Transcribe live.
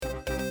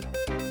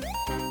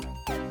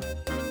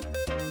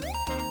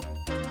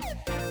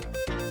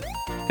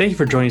Thank you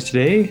for joining us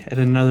today at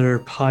another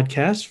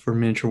podcast for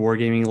Miniature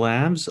Wargaming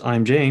Labs.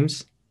 I'm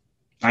James,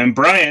 I'm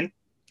Brian.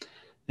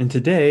 and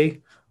today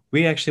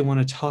we actually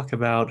want to talk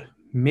about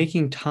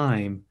making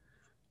time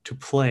to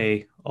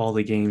play all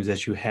the games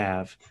that you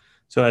have.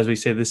 So, as we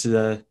say, this is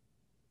a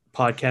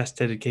podcast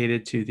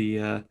dedicated to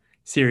the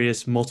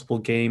serious multiple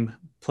game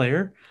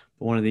player,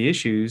 but one of the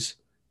issues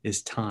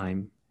is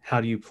time.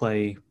 How do you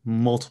play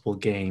multiple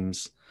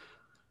games?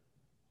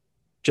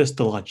 Just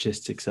the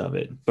logistics of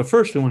it. But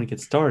first, we want to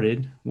get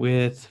started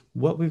with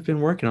what we've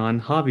been working on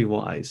hobby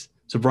wise.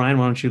 So, Brian,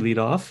 why don't you lead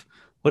off?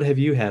 What have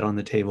you had on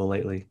the table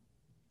lately?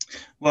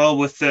 Well,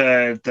 with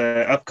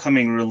the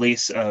upcoming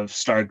release of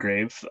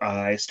Stargrave,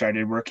 I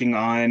started working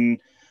on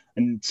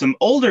some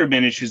older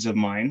miniatures of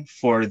mine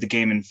for the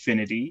game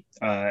Infinity,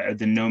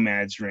 the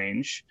Nomads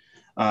range.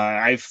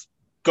 I've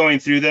going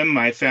through them,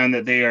 I found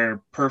that they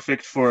are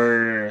perfect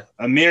for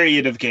a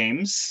myriad of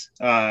games.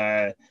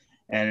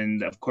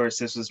 And of course,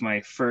 this was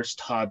my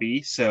first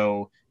hobby,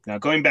 so now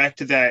going back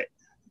to that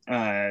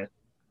uh,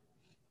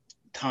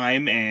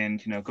 time and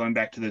going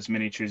back to those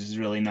miniatures is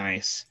really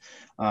nice.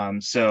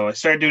 So I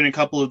started doing a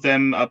couple of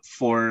them up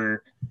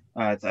for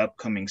the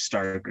upcoming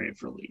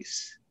Stargrave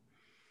release.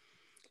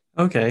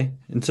 Okay.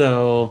 And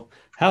so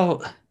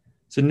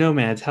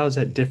Nomads, how is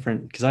that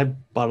different? Because I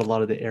bought a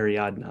lot of the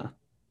Ariadna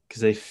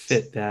because they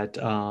fit that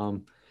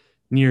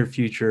near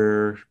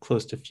future,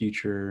 close to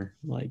future,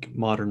 like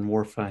modern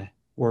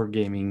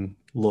wargaming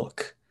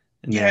look.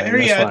 Yeah, And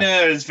that's why.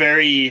 Ariadna is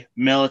very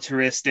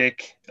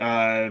militaristic,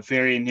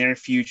 very near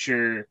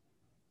future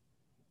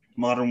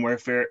modern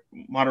warfare.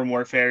 Modern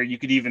warfare. You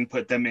could even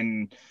put them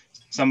in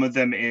some of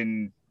them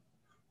in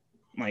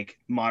like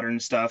modern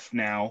stuff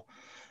now.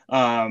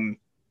 Um,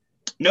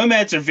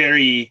 Nomads are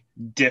very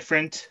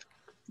different.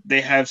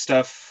 They have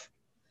stuff,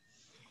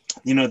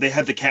 they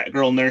have the cat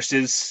girl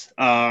nurses.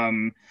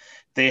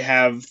 They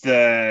have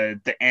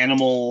the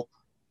animal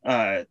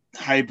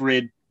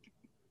hybrid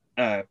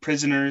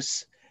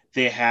prisoners.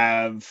 They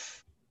have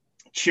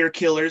cheer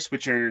killers,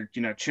 which are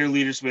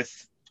cheerleaders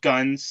with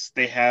guns.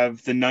 They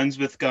have the nuns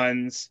with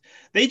guns.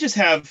 They just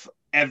have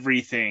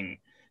everything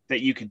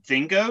that you could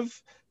think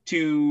of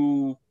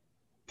to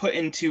put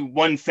into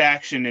one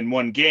faction in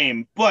one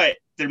game, but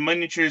their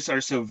miniatures are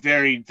so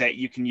varied that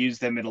you can use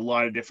them in a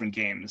lot of different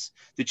games.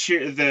 The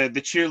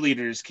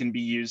cheerleaders can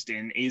be used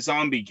in a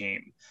zombie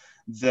game.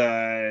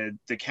 The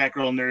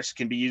catgirl nurse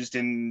can be used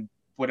in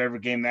whatever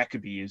game that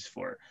could be used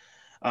for.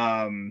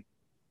 Um,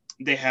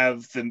 they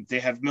have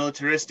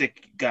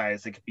militaristic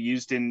guys that could be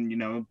used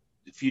in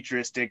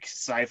futuristic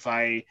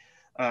sci-fi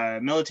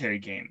military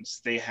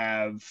games. They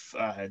have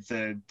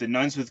the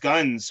nuns with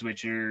guns,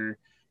 which are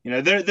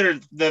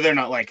they're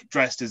not like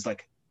dressed as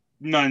like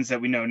nuns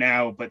that we know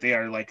now, but they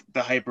are like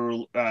the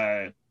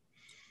hyper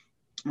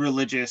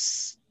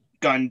religious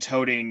gun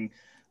toting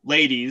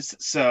ladies.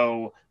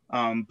 So,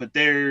 but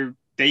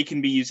they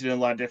can be used in a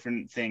lot of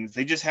different things.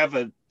 They just have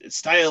a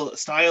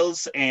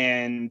styles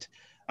and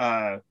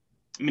uh,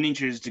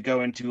 miniatures to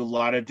go into a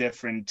lot of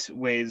different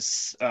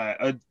ways,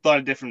 a lot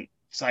of different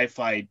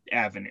sci-fi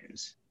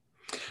avenues.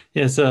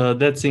 Yeah, so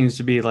that seems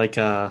to be like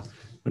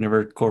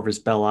whenever Corvus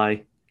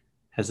Belli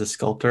has a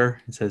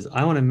sculptor, it says,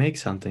 I want to make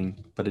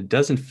something, but it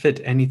doesn't fit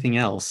anything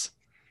else.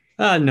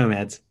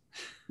 Nomads.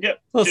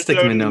 Yep, We'll just stick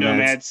throw them it in in nomads.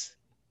 nomads.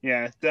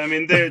 Yeah, I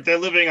mean they're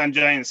living on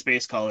giant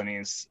space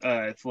colonies,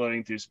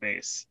 floating through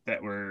space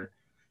that were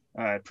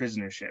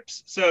prisoner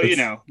ships. So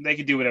That's they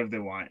could do whatever they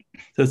want.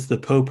 that's the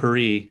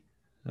potpourri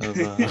of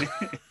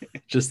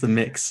just the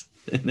mix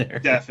in there.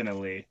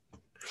 Definitely.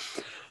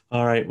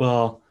 All right.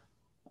 Well,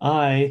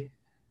 I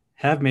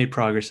have made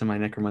progress in my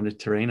Necromunda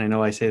terrain. I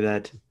know I say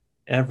that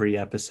every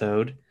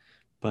episode,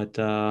 but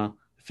I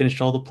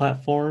finished all the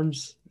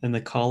platforms and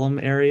the column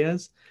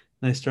areas,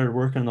 and I started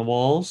working on the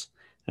walls.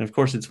 And of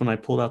course, it's when I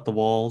pulled out the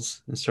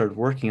walls and started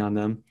working on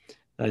them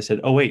that I said,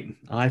 "Oh wait,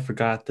 I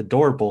forgot the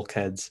door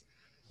bulkheads.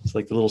 It's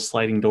like the little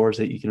sliding doors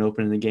that you can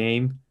open in the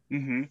game.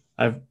 Mm-hmm.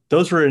 I've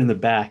those were in the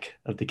back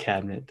of the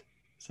cabinet,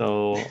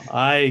 so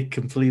I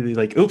completely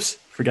like, oops,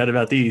 forgot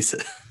about these."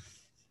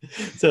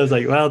 So I was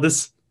like, well,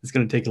 this is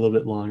going to take a little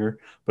bit longer,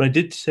 but I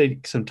did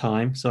take some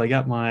time. So I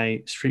got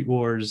my Street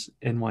Wars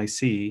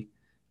NYC,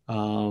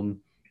 um,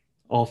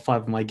 all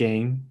five of my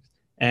game.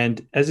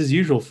 And as is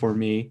usual for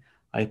me,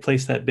 I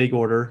place that big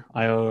order.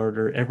 I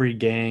order every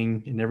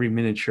gang and every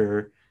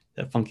miniature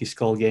that Funky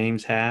Skull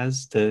Games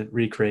has to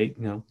recreate,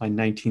 my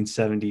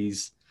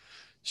 1970s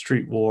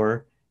Street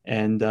War.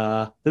 And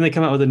then they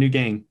come out with a new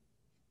game.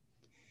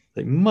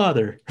 Like,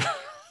 mother.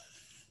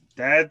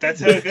 That's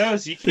how it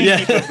goes. You can't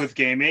keep Yeah. up with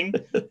gaming.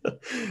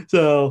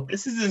 So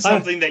This isn't I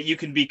something that you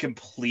can be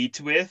complete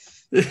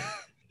with.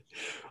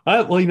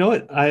 well, you know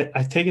what?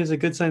 I take it as a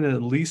good sign that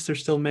at least they're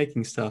still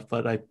making stuff.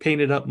 But I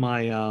painted up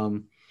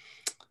my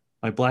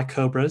Black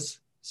Cobras,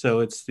 so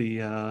it's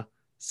the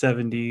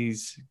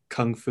 '70s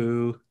kung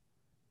fu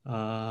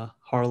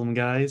Harlem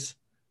guys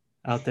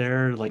out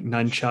there, like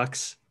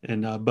nunchucks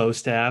and bow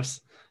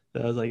staffs.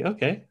 So I was like,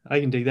 okay, I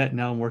can dig that.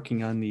 Now I'm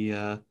working on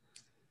the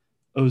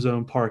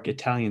Ozone Park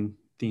Italian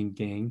themed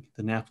gang,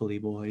 the Napoli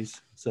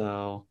boys.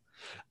 So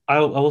I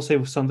will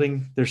say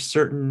something. There's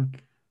certain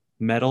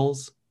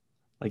metals,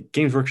 like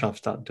Games Workshop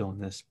stopped doing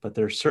this, but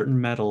there are certain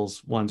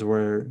metals ones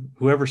where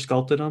whoever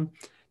sculpted them,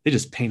 they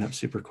just paint up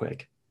super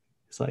quick.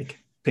 It's like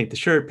paint the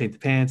shirt, paint the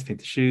pants, paint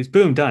the shoes,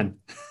 boom, done.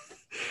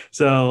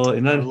 So I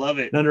love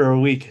it. in under a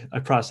week, I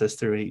processed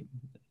through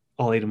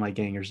all eight of my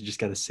gangers. You just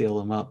got to seal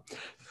them up.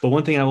 But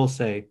one thing I will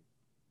say,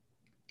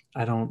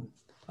 I don't.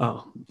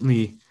 Oh,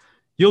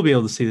 you'll be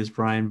able to see this,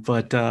 Brian.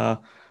 But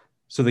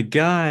so the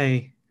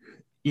guy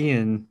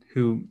Ian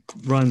who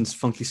runs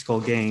Funky Skull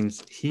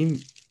Games,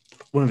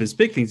 one of his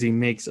big things, he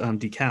makes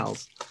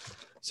decals.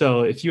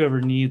 So if you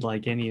ever need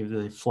like any of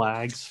the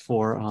flags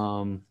for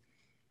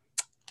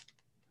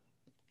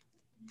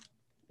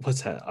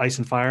what's that, Ice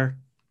and Fire,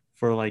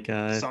 for like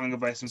Song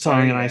of Ice and Song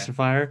Fire, and Ice and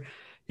Fire.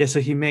 Yeah, so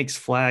he makes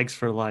flags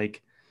for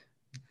like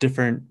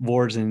different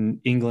wards in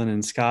England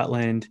and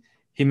Scotland.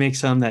 He makes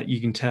some that you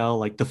can tell,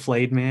 like the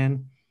Flayed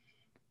Man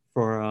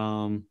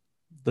for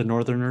the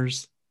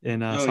Northerners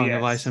in Song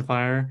of Ice and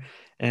Fire.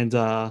 And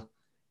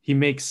he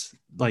makes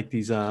like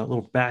these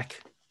little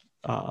back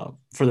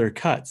for their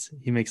cuts.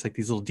 He makes like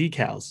these little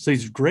decals. So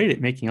he's great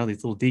at making all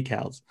these little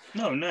decals.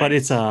 Oh, nice. But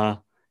it's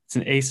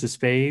an ace of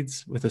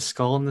spades with a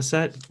skull in the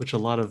set, which a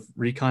lot of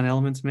recon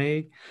elements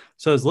made.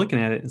 So I was looking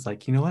at it, it's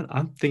like, you know what?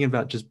 I'm thinking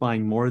about just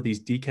buying more of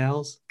these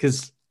decals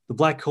because the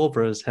Black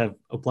Cobras have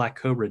a Black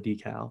Cobra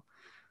decal.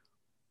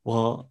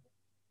 Well,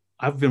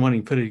 I've been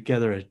wanting to put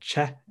together a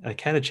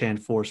Catachan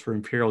force for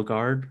Imperial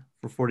Guard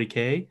for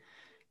 40K.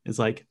 It's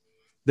like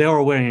they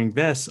are wearing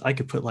vests. I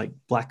could put like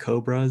Black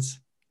Cobras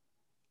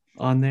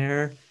on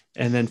there.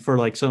 And then for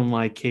like some of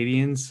my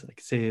Cadians, I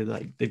could say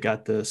like they've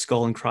got the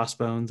skull and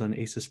crossbones on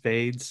Ace of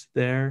Spades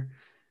there.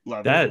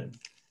 Love it.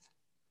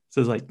 So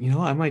it's like, you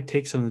know, I might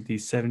take some of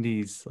these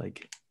 70s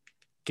like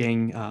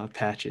gang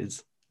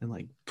patches and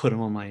like put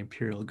them on my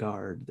Imperial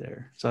Guard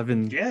there. So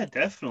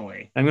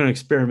definitely. I'm going to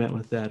experiment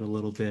with that a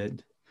little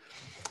bit.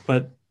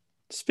 But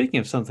speaking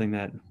of something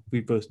that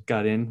we both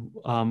got in,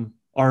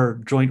 our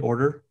joint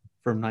order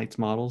from Knights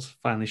Models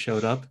finally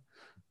showed up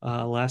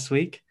last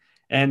week.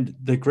 And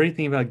the great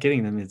thing about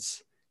getting them,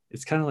 it's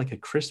kind of like a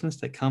Christmas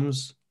that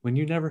comes when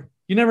you never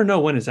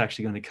know when it's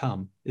actually going to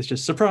come. It's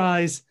just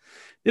surprise.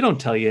 They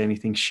don't tell you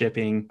anything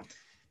shipping.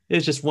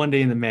 It's just one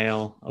day in the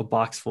mail, a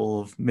box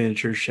full of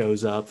miniatures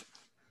shows up.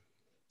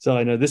 So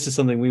I know this is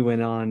something we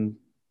went on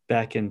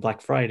back in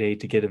Black Friday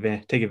to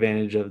take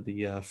advantage of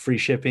the free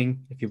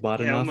shipping if you bought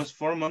enough. Almost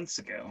 4 months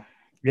ago.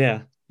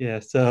 Yeah.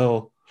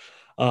 So,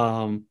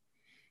 and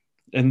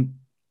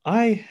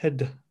I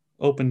had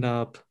opened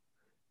up,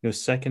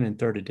 second and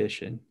third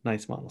edition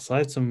Knights models. So I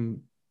had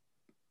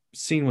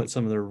seen what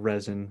some of their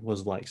resin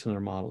was like, some of their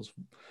models.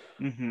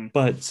 Mm-hmm.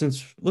 But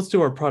let's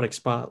do our product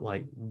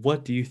spotlight.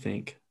 What do you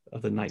think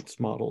of the Knights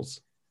models?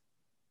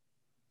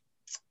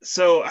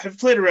 So I've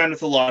played around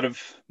with a lot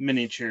of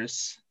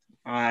miniatures.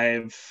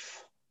 I've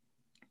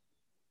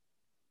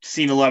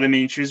seen a lot of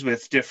miniatures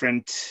with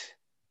different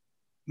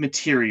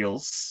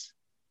materials.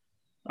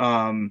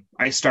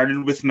 I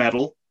started with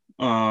metal,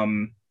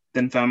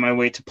 then found my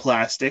way to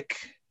plastic,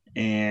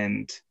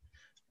 and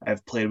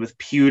I've played with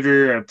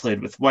pewter. I've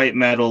played with white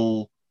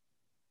metal.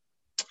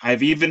 I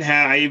even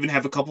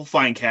have a couple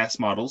fine cast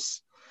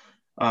models.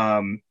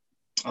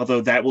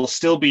 Although that will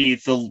still be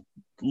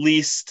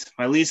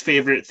my least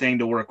favorite thing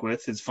to work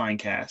with is fine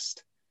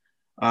cast.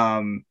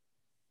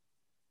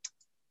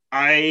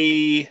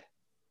 I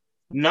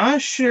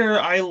not sure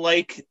I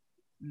like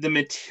the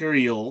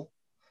material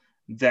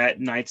that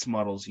Knights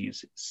Models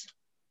uses.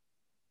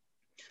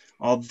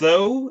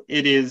 Although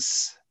it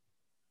is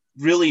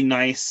really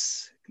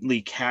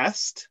nicely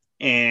cast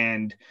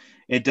and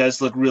it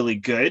does look really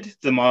good,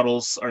 the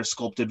models are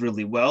sculpted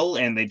really well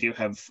and they do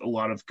have a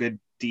lot of good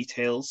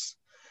details.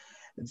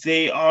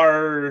 They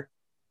are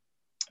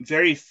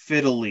very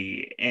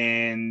fiddly,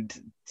 and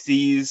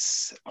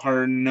these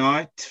are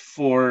not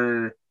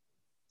for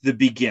the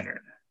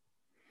beginner.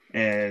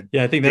 And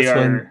I think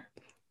that's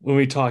when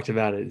we talked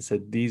about it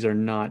said these are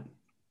not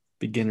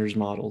beginners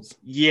models.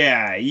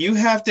 Yeah, you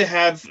have to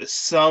have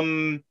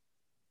some,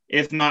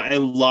 if not a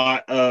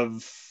lot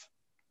of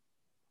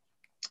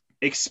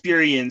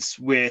experience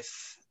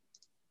with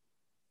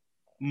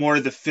more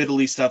of the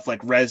fiddly stuff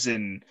like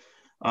resin.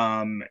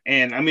 And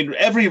I mean,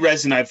 every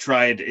resin I've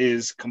tried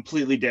is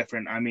completely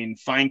different. I mean,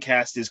 fine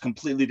cast is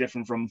completely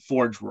different from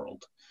Forge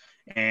World,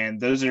 and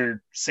those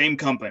are same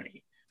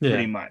company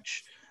pretty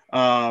much.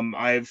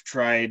 I've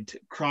tried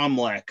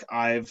Cromlech.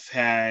 I've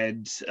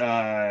had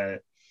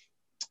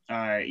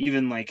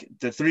even like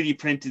the 3D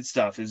printed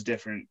stuff is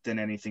different than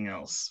anything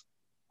else.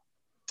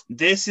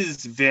 This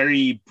is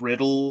very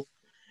brittle,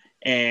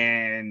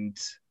 and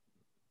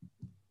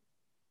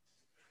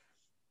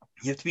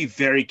you have to be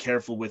very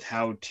careful with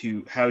how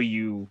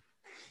you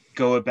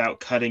go about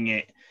cutting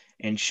it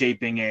and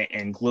shaping it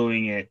and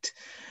gluing it.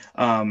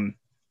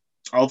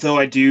 Although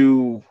I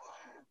do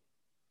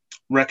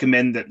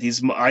recommend that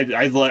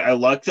I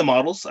like the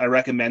models. I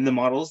recommend the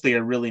models. They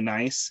are really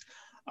nice.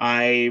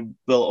 I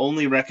will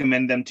only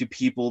recommend them to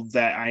people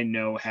that I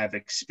know have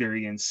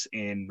experience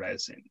in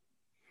resin,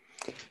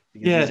 because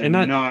Yeah, these are and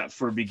not not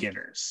for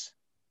beginners.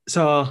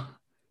 so.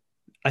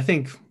 I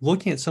think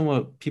looking at some of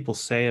what people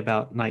say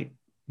about night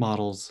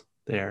models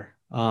there,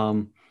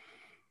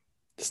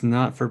 it's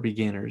not for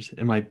beginners.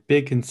 And my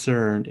big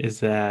concern is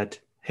that,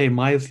 hey,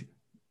 my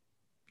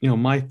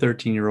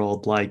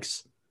 13-year-old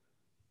likes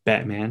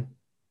Batman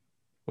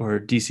or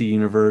DC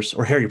Universe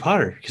or Harry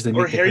Potter because they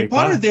Or make the Harry Harry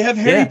Potter, Potter. they have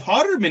Harry Yeah,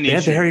 Potter they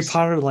have the Harry miniatures.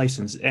 Potter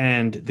license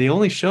and they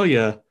only show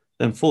you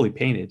them fully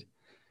painted.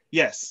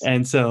 Yes.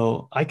 And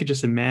so I could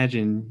just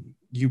imagine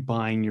you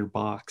buying your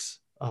box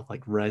of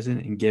like resin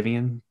and giving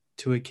them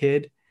to a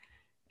kid.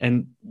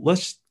 And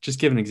let's just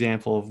give an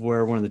example of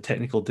where one of the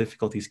technical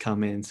difficulties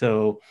come in.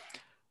 So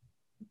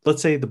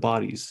let's say the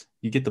bodies,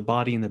 you get the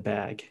body in the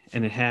bag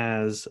and it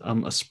has a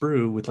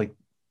sprue with like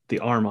the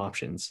arm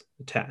options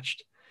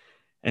attached.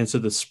 And so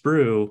the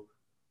sprue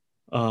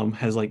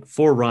has like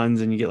 4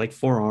 runs and you get like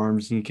 4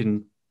 arms and you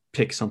can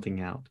pick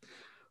something out.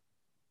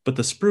 But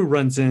the sprue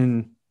runs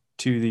in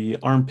to the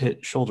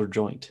armpit shoulder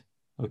joint.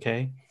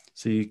 Okay.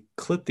 So you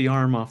clip the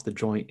arm off the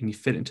joint and you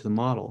fit it into the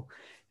model,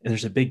 and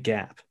there's a big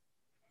gap.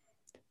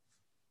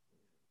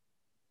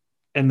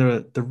 And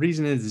the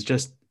reason is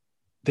just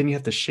then you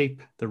have to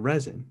shape the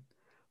resin,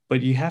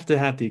 but you have to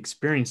have the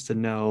experience to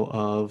know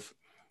of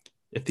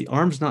if the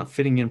arm's not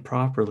fitting in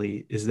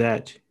properly, is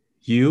that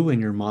you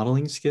and your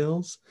modeling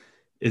skills?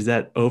 Is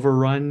that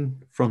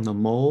overrun from the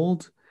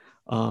mold?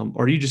 Or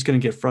are you just going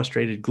to get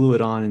frustrated, glue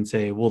it on, and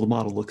say, well, the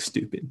model looks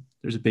stupid?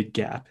 There's a big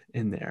gap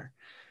in there.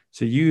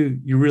 So you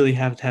really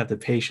have to have the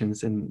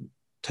patience and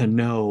to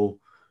know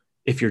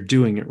if you're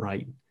doing it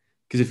right.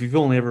 Because if you've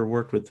only ever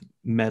worked with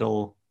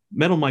metal,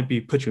 metal might be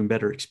put you in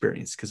better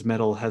experience because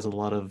metal has a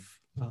lot of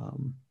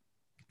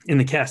in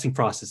the casting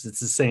process, it's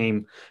the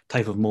same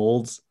type of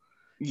molds.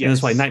 And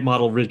that's why Yes. Night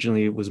Model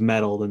originally was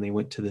metal, then they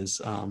went to this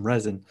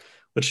resin,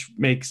 which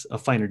makes a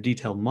finer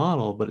detailed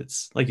model. But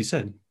it's like you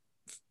said,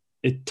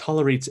 it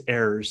tolerates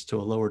errors to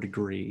a lower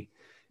degree.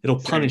 It'll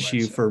Very punish much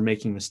you so. for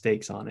making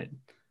mistakes on it.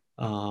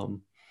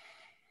 Um,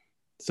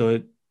 so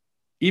it,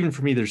 even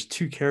for me, there's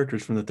 2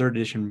 characters from the third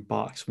edition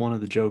box, one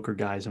of the Joker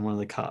guys and one of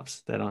the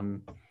cops that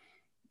I'm,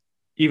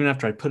 even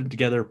after I put it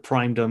together,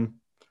 primed them,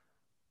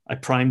 I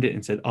primed it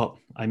and said, oh,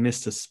 I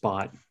missed a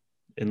spot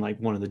in like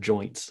one of the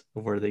joints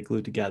of where they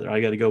glued together.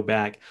 I got to go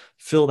back,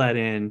 fill that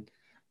in,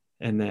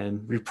 and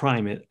then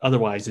reprime it.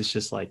 Otherwise, it's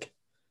just like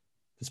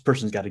this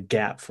person's got a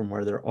gap from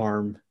where their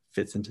arm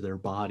fits into their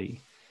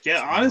body.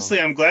 Yeah, So,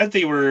 honestly, I'm glad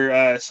they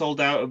were sold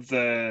out of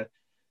the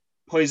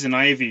Poison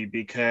Ivy,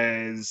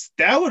 because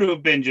that would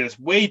have been just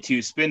way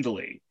too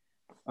spindly.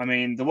 I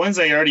mean, the ones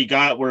I already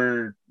got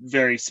were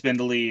very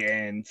spindly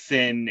and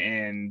thin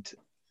and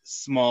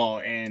small,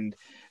 and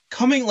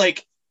coming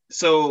like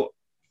so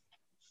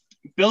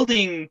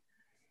building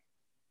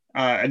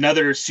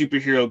another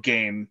superhero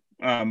game,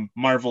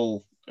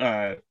 Marvel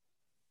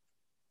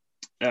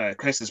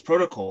Crisis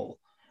Protocol,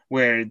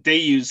 where they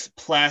use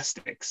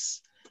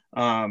plastics.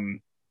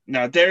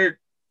 Now their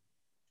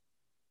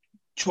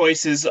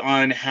choices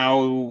on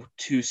how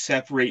to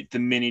separate the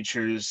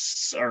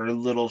miniatures are a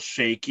little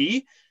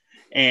shaky,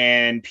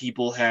 and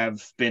people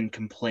have been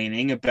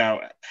complaining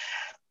about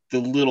the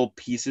little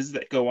pieces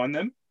that go on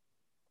them.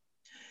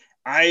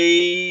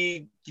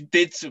 I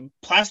it's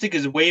Plastic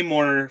is way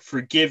more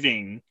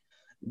forgiving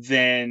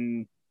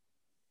than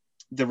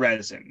the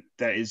resin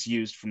that is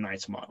used from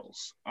Knight's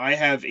models. I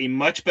have a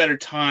much better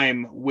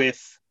time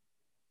with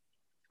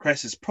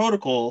Crisis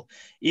Protocol,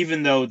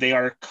 even though they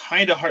are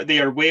kind of hard. They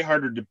are way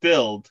harder to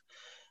build,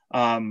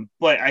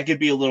 but I could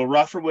be a little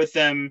rougher with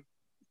them.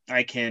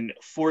 I can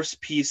force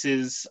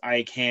pieces.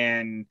 I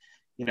can,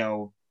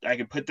 I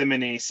can put them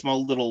in a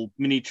small little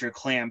miniature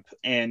clamp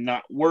and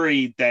not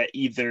worry that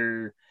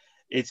either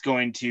it's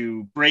going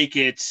to break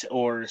it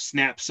or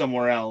snap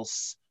somewhere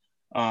else.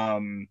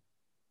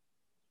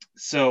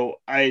 So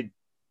I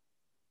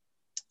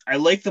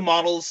like the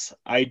models.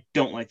 I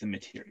don't like the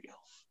material.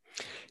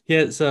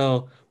 yeah.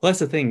 So, well, that's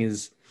the thing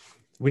is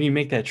when you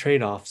make that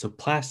trade off. So,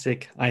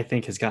 plastic, I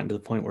think, has gotten to the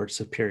point where it's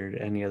superior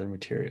to any other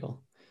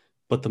material,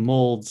 but the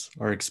molds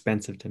are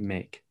expensive to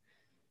make.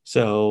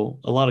 So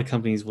a lot of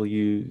companies will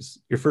use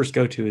your first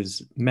go-to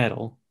is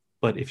metal,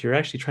 but if you're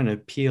actually trying to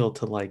appeal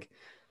to like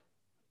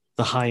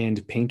the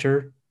high-end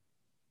painter,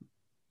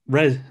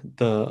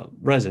 the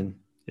resin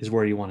is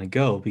where you want to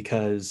go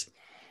because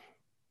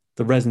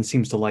the resin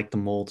seems to like the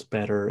molds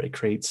better. It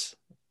creates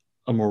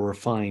a more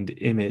refined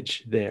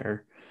image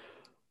there.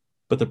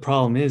 But the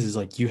problem is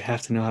like you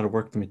have to know how to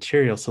work the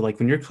material. So like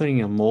when you're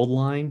cleaning a mold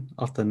line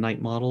off the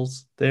Night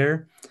models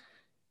there,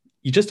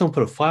 you just don't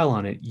put a file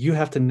on it. You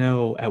have to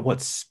know at what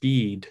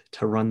speed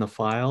to run the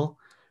file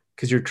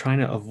because you're trying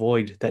to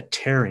avoid that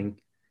tearing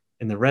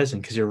in the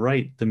resin. Because you're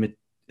right,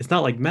 it's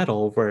not like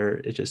metal where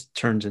it just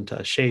turns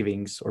into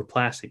shavings or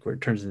plastic where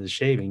it turns into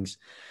shavings.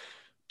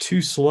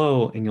 Too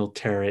slow and you'll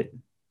tear it.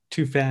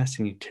 Too fast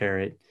and you tear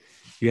it.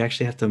 You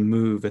actually have to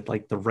move at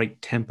like the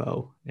right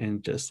tempo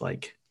and just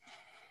like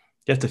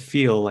you have to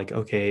feel like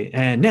okay,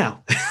 and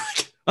now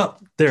Oh,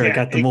 there, I Yeah,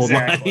 got the mold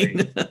exactly.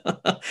 line.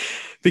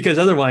 Because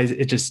otherwise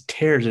it just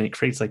tears and it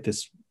creates like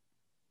this,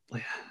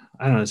 like,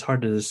 I don't know, it's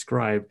hard to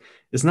describe.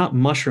 It's not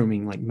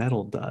mushrooming like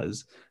metal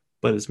does,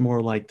 but it's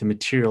more like the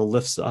material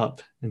lifts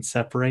up and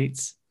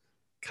separates,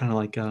 kind of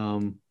like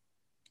when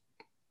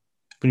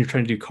you're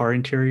trying to do car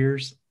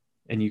interiors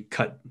and you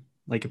cut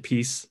like a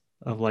piece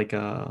of like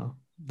the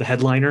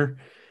headliner,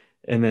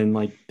 and then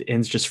like the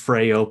ends just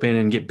fray open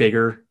and get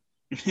bigger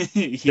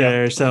Yep.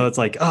 there. So it's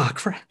like, oh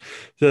crap.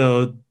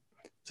 So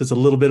so it's a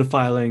little bit of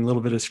filing, a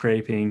little bit of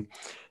scraping.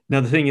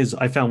 Now the thing is,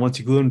 I found once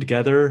you glue them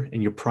together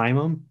and you prime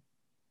them,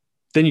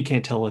 then you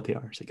can't tell what they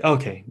are. It's like,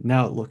 okay,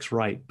 now it looks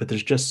right. But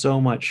there's just so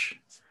much.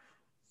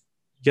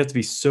 You have to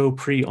be so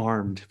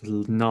pre-armed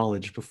with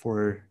knowledge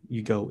before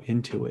you go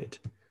into it.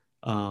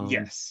 Um,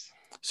 Yes.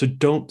 so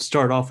don't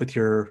start off with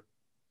your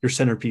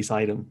centerpiece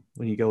item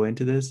when you go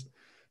into this.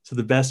 So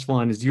the best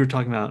one is, you were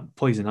talking about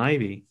poison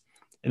ivy.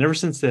 And ever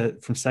since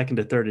that, from second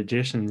to third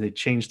edition, they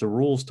changed the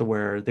rules to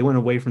where they went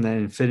away from that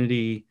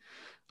infinity,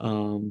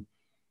 um,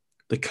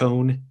 the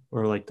cone,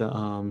 or like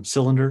the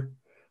cylinder.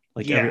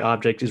 Like every Yeah.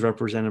 object is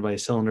represented by a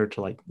cylinder,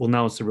 to like, well,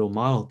 now it's the real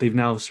model. They've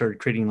now started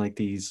creating like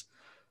these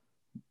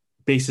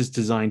bases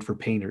designed for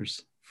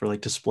painters, for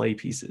like display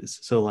pieces.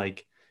 So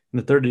like in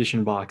the third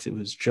edition box, it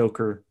was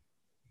Joker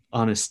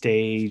on a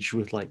stage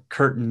with like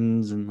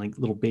curtains and like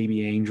little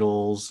baby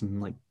angels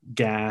and like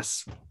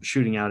gas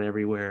shooting out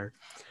everywhere.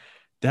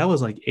 That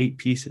was like 8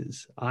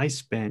 pieces. I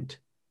spent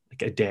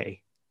like a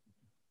day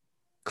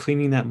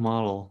cleaning that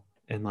model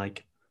and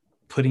like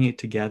putting it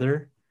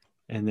together.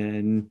 And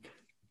then,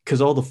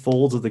 because all the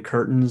folds of the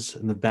curtains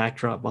and the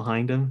backdrop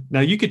behind them, now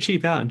you could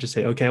cheap out and just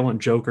say, okay, I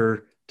want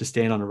Joker to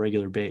stand on a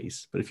regular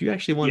base. But if you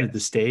actually wanted the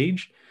Yes.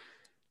 stage,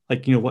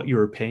 like, you know, what you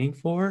were paying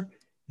for,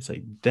 it's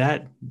like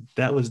that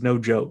was no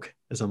joke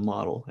as a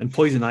model. And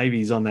Poison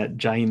Ivy's on that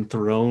giant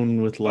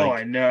throne with Oh, I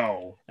like,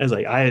 know. I was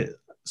like, I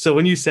so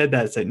when you said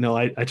that, it's like, no,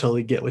 I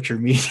totally get what you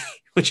mean,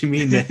 what you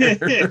mean there.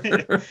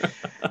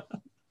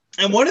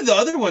 And one of the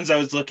other ones I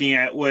was looking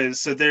at was,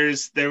 so there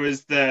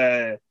was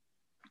the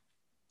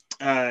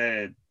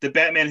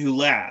Batman Who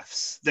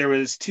Laughs. There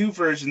was two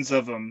versions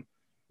of him.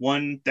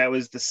 One that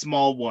was the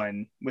small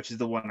one, which is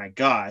the one I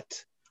got,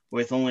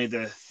 with only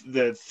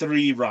the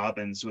 3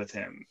 Robins with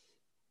him.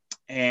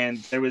 And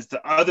there was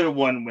the other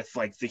one with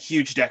like the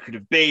huge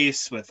decorative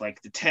base with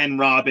like the 10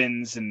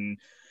 Robins and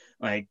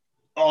like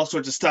all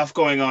sorts of stuff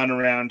going on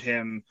around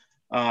him.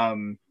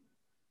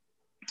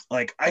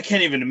 Like I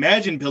can't even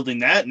imagine building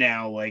that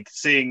now, like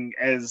seeing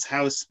as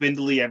how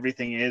spindly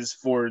everything is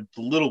for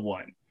the little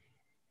one.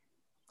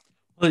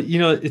 Well, you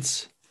know,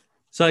 it's,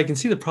 so I can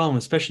see the problem,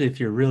 especially if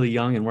you're really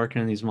young and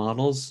working on these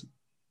models.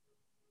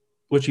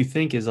 What you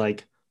think is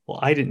like, well,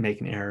 I didn't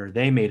make an error,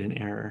 they made an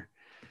error.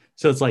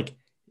 So it's like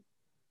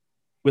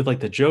with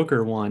like the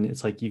Joker one,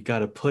 it's like you've got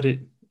to put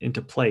it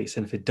into place.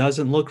 And if it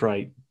doesn't look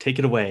right, take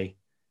it away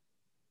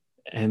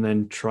and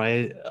then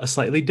try a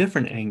slightly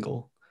different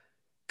angle,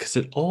 because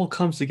it all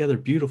comes together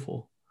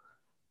beautiful.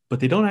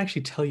 But they don't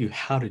actually tell you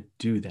how to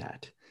do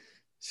that.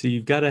 So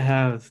you've got to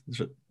have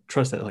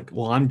trust that, like,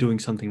 well, I'm doing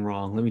something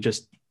wrong. Let me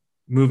just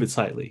move it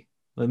slightly.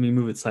 Let me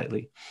move it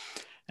slightly.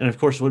 And of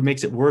course, what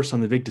makes it worse on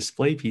the big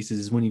display pieces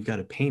is when you've got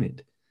to paint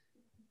it,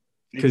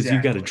 because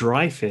you've got to Exactly.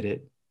 dry fit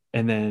it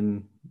and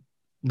then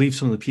leave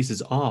some of the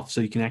pieces off so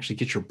you can actually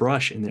get your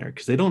brush in there,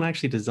 because they don't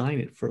actually design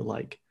it for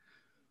like,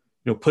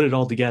 you know, put it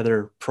all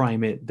together,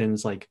 prime it. Then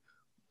it's like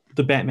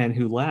the Batman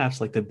Who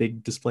Laughs, like the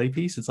big display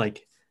piece. It's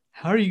like,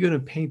 how are you going to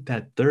paint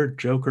that third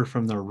Joker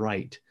from the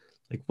right?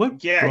 Like,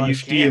 what Yeah, you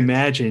brush do you can't.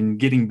 imagine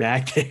getting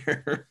back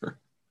there?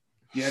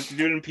 You have to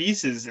do it in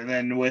pieces, and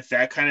then with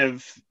that kind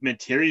of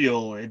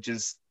material, it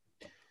just,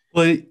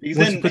 Well, because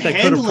once you then put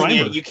that coat of handling it,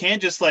 primer, you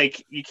can't just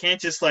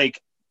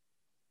like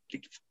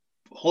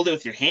hold it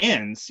with your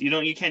hands.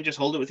 You can't just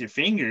hold it with your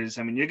fingers.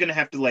 I mean, you're gonna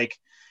have to like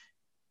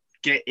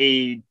get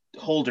a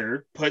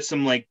holder, put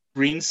some like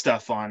green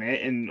stuff on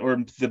it, and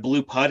or the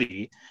blue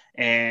putty,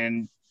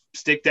 and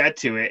stick that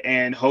to it,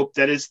 and hope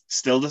that it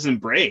still doesn't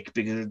break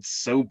because it's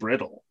so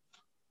brittle.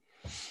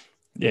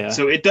 yeah,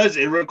 So it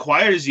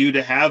requires you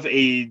to have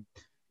a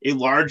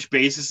large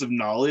basis of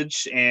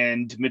knowledge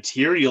and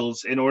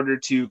materials in order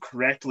to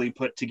correctly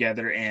put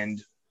together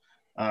and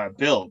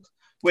build,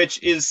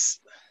 which is,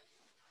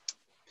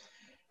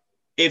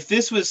 if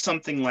this was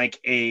something like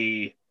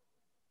a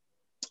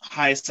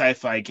high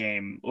sci-fi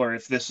game, or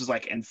if this was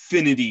like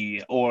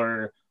Infinity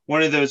or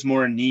one of those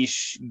more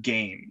niche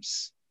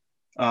games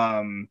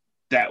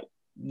that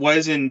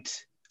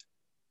wasn't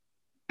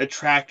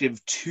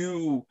attractive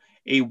to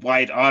a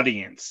wide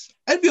audience,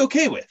 I'd be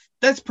okay with.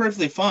 That's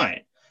perfectly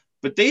fine.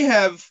 But they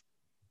have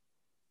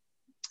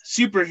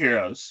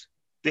superheroes.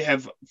 They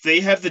have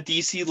the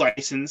DC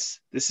license.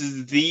 This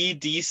is the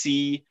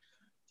DC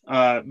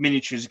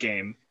miniatures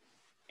game,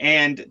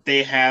 and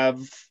they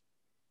have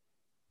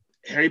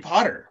Harry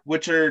Potter,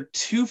 which are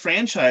two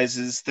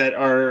franchises that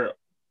are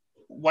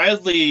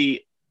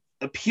wildly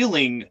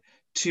appealing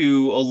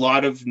to a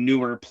lot of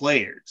newer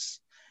players.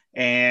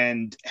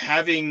 And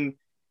having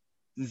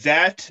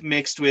that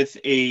mixed with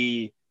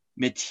a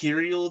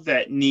material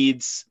that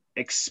needs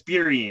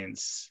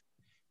experience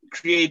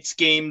creates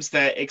games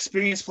that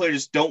experienced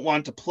players don't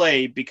want to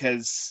play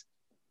because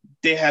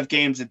they have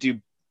games that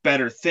do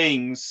better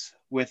things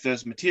with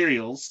those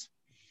materials,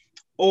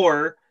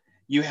 or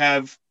you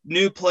have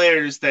new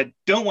players that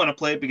don't want to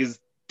play because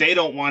they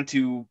don't want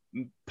to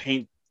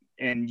paint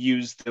and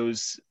use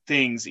those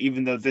things,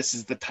 even though this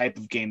is the type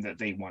of game that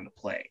they want to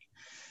play.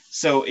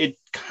 So it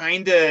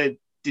kind of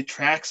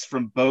detracts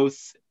from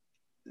both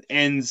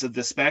ends of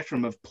the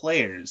spectrum of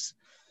players.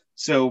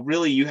 So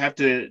really, you have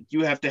to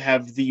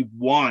have the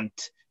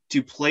want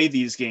to play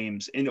these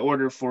games in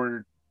order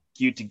for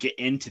you to get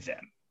into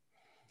them.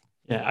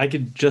 Yeah, I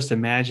could just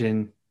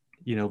imagine,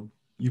 you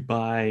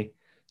buy,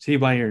 say you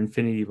buy your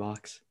Infinity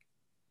box,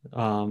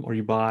 or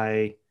you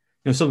buy,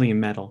 something in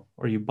metal,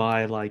 or you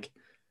buy like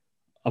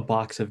a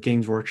box of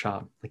Games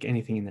Workshop, like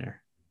anything in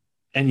there,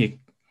 and you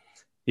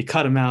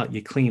cut them out,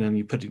 you clean them,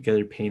 you put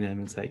together, paint them,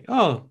 and it's like,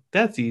 oh,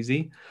 that's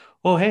easy.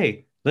 Oh,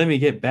 hey, let me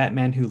get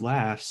Batman Who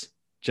Laughs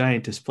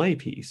giant display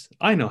piece.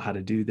 I know how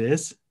to do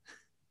this.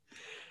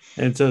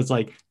 And so it's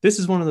like, this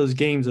is one of those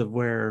games of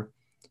where,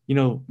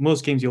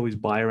 most games you always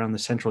buy around the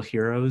central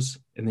heroes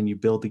and then you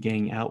build the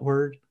gang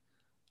outward.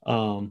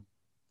 Um,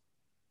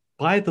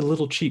 Buy the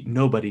little cheap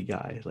nobody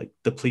guy, like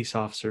the police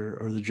officer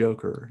or the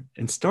Joker,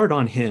 and start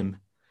on him.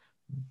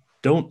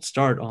 Don't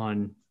start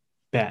on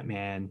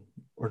Batman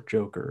or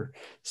Joker.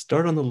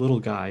 Start on the little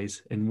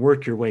guys and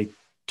work your way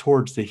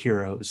towards the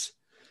heroes.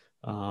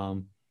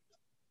 Um,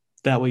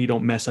 that way you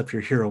don't mess up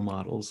your hero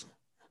models.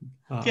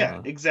 Yeah,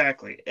 Uh,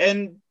 exactly.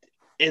 And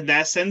in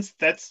that sense,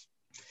 that's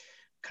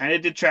kind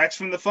of detracts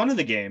from the fun of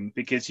the game,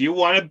 because you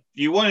want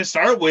to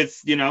start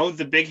with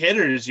the big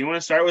hitters. You want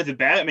to start with the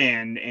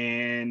Batman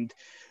and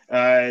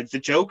the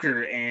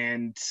Joker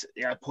and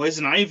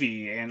Poison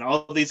Ivy and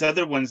all these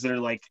other ones that are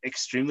like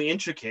extremely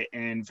intricate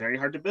and very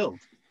hard to build.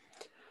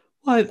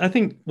 well, I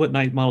think what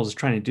Night Models is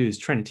trying to do is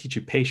trying to teach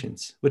you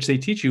patience, which they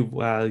teach you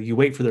while you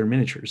wait for their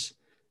miniatures.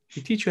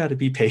 They teach you how to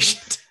be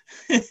patient.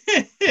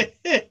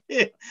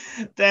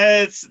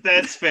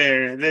 That's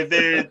fair.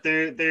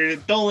 They're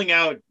doling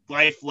out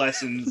life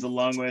lessons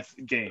along with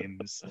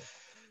games.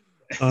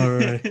 All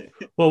right.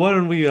 Well, why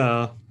don't we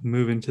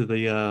move into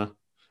the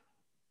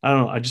I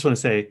don't know, I just want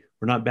to say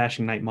we're not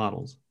bashing Night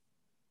Models,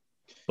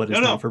 but it's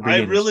not No, for I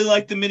beginners. really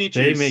like the They make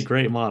miniatures,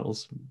 great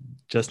models,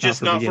 just not just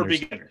for not for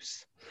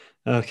beginners.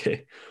 beginners.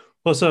 Okay.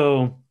 Well,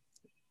 so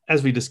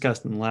as we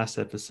discussed in the last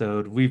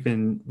episode, we've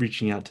been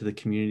reaching out to the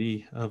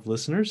community of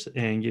listeners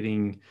and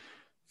getting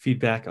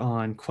feedback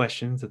on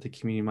questions that the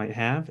community might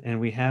have. And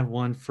we have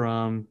one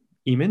from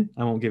Eamon.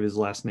 I won't give his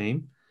last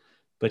name,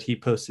 but he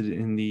posted it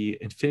in the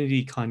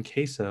Infinity Con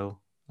Queso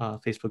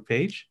Facebook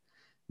page.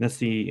 And that's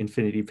the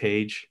Infinity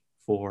page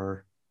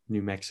for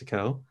New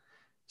Mexico.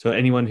 So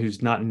anyone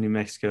who's not in New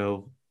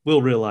Mexico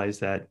will realize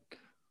that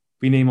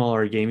we name all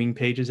our gaming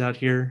pages out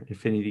here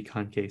Infinity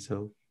Con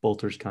Queso,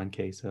 Bolter's Con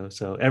Queso.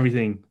 So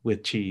everything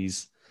with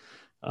cheese.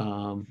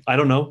 I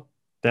don't know.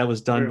 That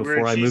was done We're a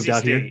before I moved cheesy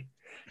out here.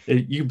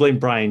 state. You blame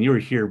Brian. You were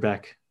here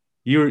back.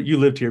 You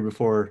lived here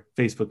before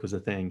Facebook was a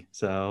thing.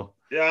 So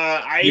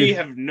I you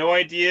have no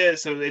idea.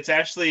 So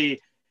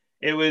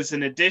it was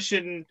an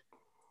addition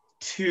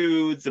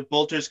to the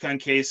Bolter's Con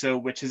Queso,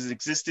 which has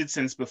existed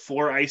since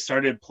before I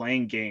started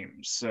playing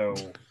games. So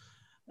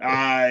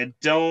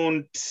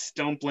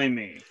don't blame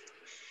me.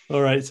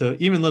 all right. So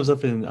Eamon lives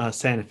up in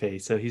Santa Fe,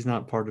 so he's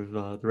not part of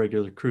the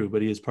regular crew,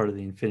 but he is part of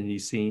the Infinity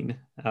scene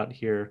out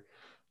here.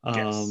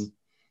 Yes. Um,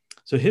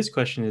 so his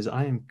question is: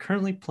 I am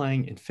currently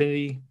playing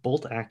Infinity,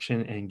 Bolt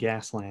Action, and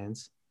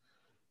Gaslands.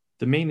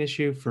 The main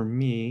issue for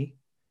me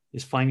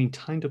is finding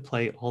time to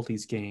play all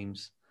these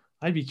games.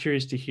 I'd be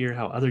curious to hear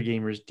how other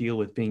gamers deal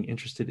with being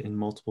interested in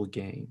multiple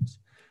games.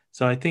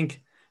 So I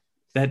think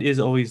that is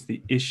always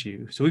the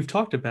issue. So we've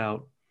talked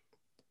about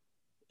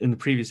in the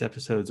previous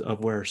episodes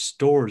of where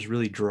stores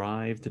really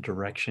drive the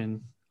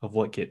direction of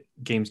what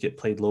games get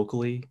played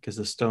locally, because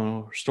the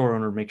store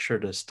owner makes sure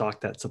to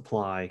stock that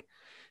supply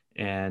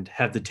and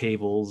have the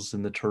tables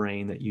and the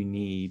terrain that you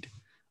need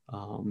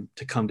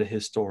to come to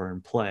his store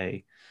and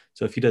play.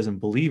 So if he doesn't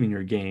believe in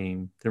your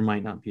game, there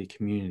might not be a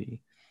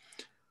community.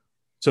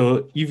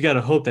 So you've got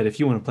to hope that if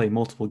you want to play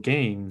multiple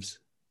games,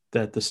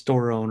 that the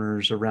store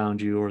owners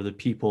around you or the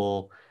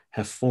people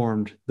have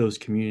formed those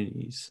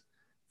communities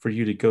for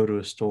you to go to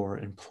a store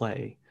and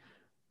play.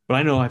 But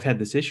I know I've had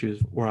this issue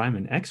where I'm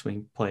an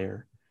X-Wing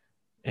player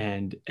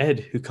and Ed,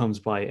 who comes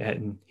by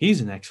Etten,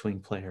 he's an X-Wing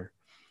player,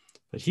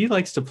 but he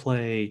likes to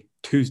play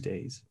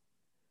Tuesdays.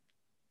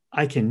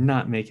 I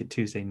cannot make it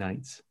Tuesday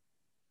nights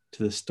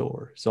to the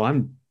store. So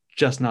I'm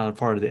just not a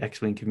part of the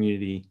X-Wing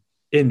community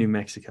in New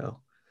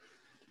Mexico.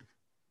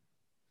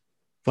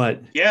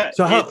 But Yeah,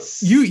 so how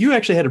it's you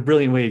actually had a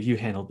brilliant way of you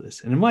handled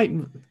this, and it might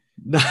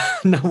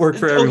not work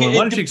for everyone.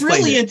 Why don't you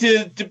explain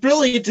it? The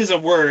brilliant is a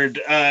word.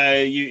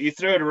 You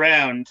throw it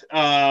around.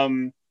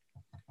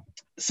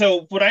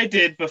 So what I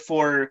did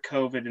before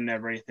COVID and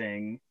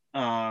everything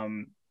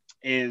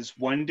is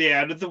one day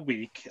out of the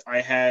week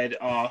I had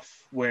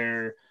off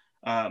where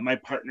My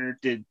partner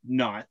did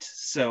not,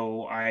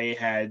 so I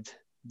had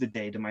the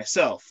day to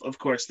myself. Of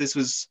course, this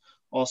was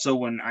also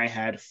when I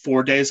had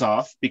 4 days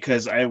off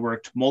because I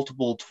worked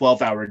multiple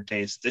 12-hour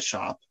days at the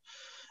shop,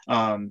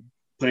 um,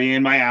 putting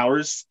in my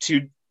hours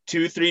 3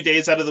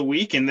 days out of the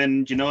week, and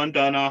then I'm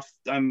done off.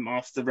 I'm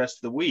off the rest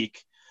of the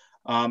week.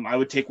 I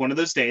would take one of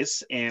those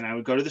days and I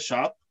would go to the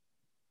shop,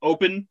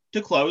 open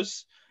to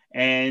close,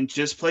 and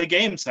just play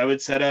games. I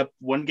would set up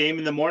one game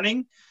in the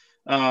morning,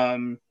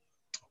 um,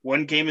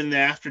 one game in the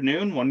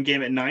afternoon, one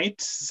game at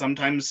night,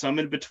 sometimes some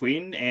in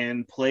between,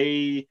 and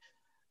play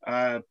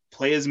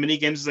as many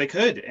games as I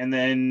could. And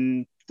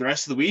then the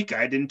rest of the week,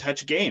 I didn't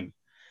touch a game.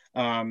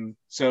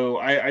 So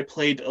I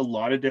played a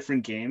lot of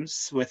different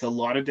games with a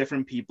lot of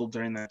different people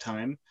during that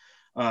time.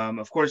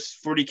 Of course,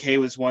 40K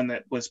was one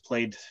that was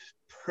played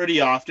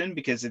pretty often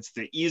because it's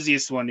the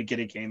easiest one to get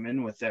a game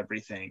in with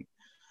everything.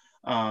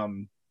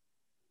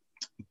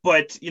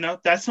 But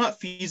that's not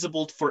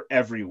feasible for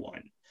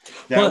everyone.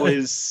 That Well,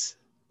 was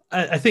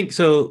I think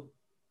so.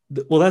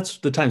 Well, that's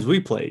the times we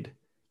played.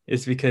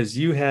 Is because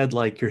you had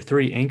like your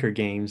three anchor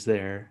games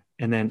there,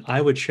 and then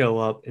I would show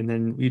up, and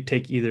then we'd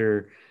take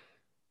either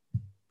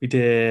we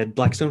did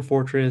Blackstone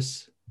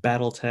Fortress,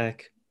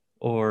 BattleTech,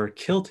 or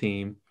Kill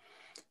Team,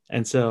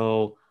 and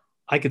so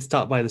I could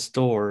stop by the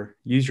store,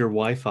 use your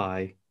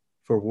Wi-Fi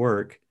for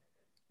work,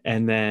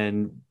 and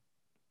then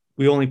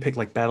we only pick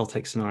like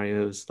BattleTech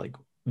scenarios, like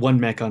one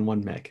mech on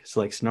one mech. So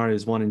like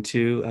scenarios 1 and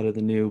 2 out of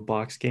the new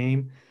box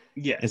game.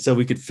 And so yes.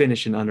 we could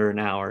finish in under an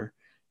hour.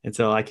 And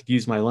so I could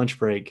use my lunch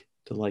break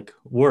to like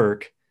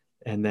work,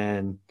 and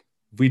then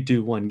we'd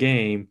do one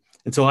game.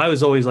 And so I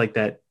was always like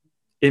that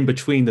in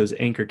between those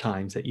anchor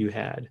times that you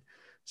had.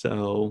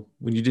 So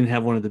when you didn't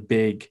have one of the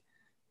big,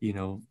 you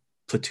know,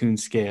 platoon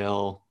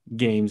scale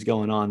games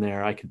going on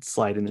there, I could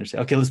slide in there and say,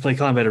 okay, let's play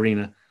Combat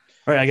Arena.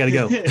 All right, I got to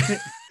go.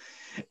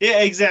 Yeah,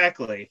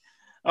 exactly.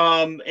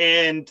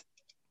 And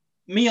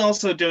me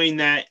also doing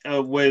that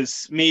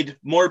was made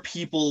more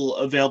people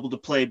available to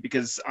play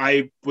because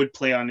I would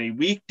play on a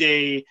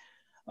weekday.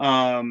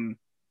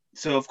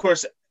 So of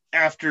course,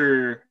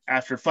 after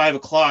 5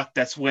 o'clock,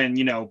 that's when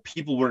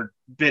people were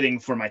bidding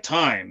for my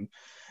time,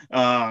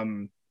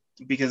 um,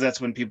 because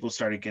that's when people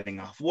started getting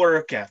off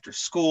work after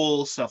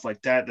school, stuff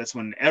like that. That's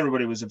when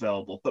everybody was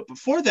available. But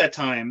before that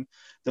time,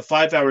 the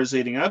 5 hours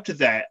leading up to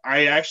that,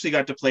 I actually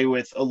got to play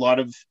with a lot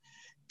of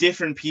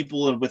different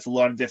people and with a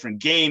lot of different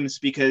games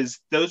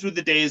because those were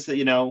the days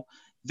that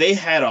they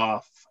had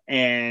off,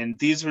 and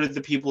these were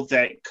the people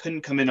that couldn't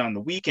come in on the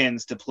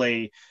weekends to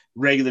play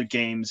regular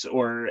games,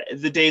 or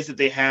the days that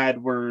they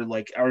had were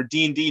like our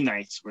D&D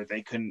nights where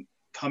they couldn't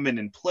come in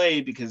and play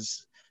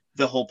because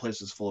the whole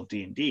place was full of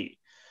D&D.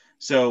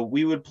 So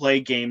we would play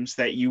games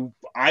that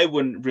I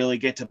wouldn't really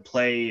get to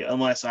play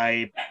unless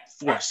I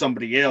forced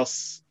somebody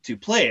else to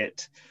play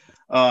it.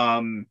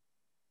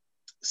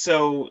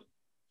 So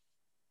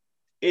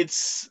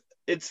it's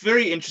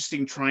very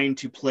interesting trying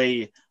to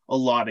play a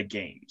lot of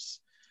games.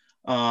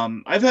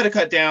 I've had to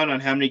cut down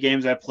on how many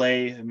games I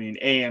play. I mean,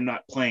 I'm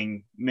not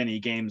playing many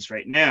games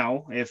right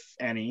now, if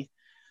any.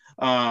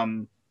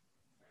 Um,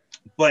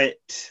 but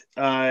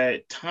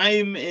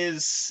time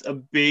is a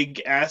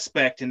big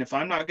aspect, and if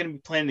I'm not going to be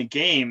playing the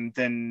game,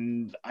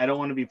 then I don't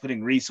want to be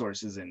putting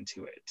resources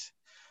into it.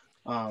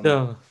 Um,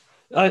 So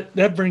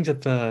that brings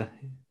up the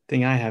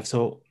thing I have.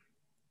 So,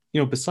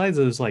 besides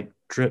those like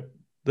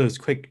those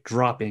quick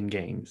drop in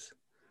games,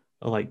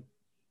 like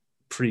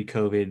pre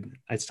COVID,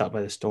 I'd stop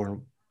by the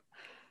store.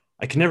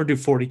 I could never do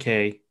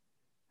 40K.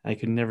 I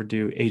could never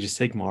do Age of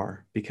Sigmar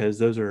because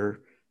those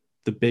are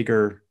the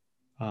bigger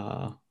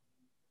uh,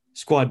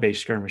 squad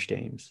based skirmish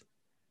games.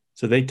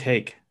 So they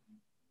take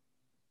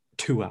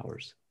 2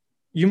 hours.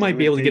 You it might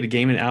be would able to get a take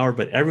game in an hour,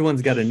 but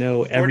everyone's got to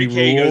know every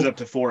 40K goes rule. up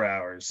to 4 And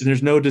hours.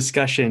 there's no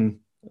discussion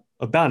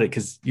about it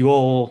because you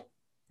all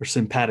are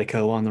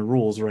simpatico on the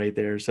rules right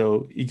there.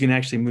 So you can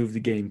actually move the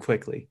game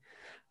quickly.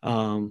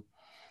 Um,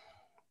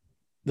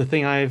 the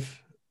thing I've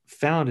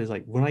found is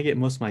like when I get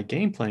most of my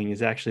game playing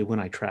is actually when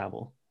I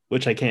travel,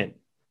 which I can't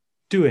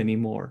do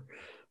anymore.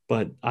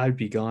 But I'd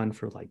be gone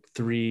for like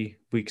 3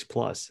 weeks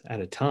plus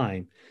at a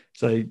time.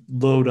 So I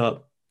load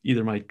up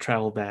either my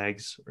travel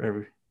bags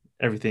or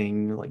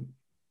everything like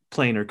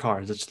plane or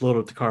cars. I just load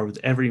up the car with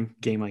every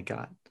game I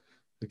got.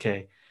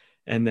 Okay.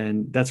 And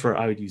then that's where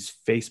I would use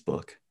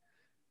Facebook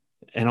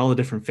and all the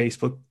different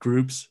Facebook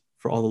groups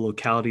for all the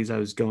localities I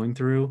was going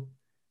through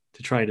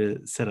to try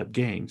to set up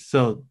games.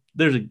 So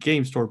there's a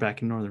game store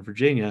back in Northern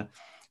Virginia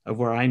of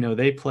where I know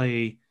they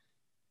play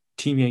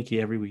Team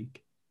Yankee every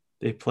week.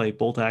 They play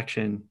Bolt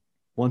Action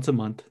once a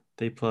month.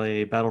 They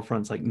play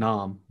Battlefronts like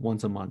Nom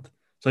once a month.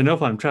 So I know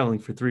if I'm traveling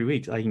for 3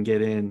 weeks, I can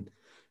get in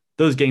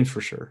those games for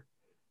sure.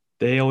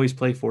 They always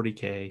play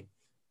 40K.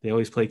 They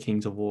always play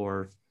Kings of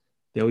War.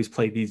 They always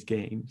play these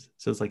games.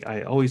 So it's like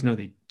I always know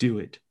they do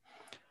it.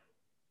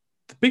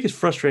 The biggest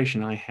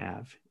frustration I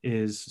have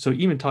is so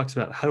Eamon talks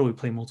about how do we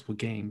play multiple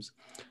games.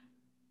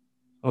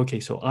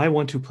 Okay, so I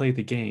want to play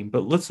the game,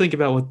 but let's think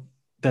about what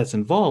that's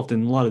involved.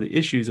 And a lot of the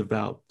issues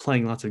about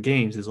playing lots of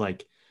games is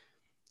like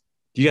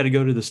you got to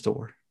go to the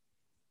store.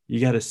 You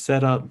got to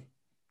set up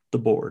the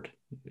board,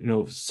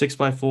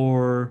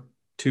 6x4,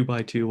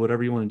 2x2,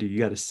 whatever you want to do. You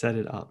got to set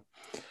it up.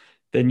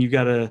 Then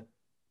the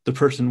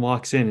person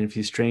walks in, and if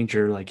he's a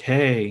stranger, like,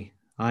 hey,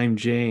 I'm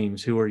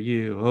James. Who are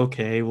you?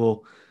 Okay,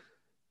 well,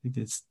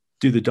 let's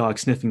do the dog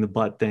sniffing the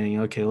butt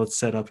thing. Okay, let's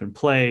set up and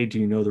play. Do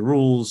you know the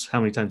rules?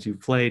 How many times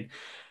you've played?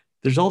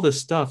 There's all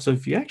this stuff. So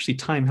if you actually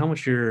time how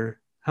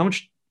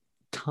much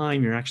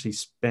time you're actually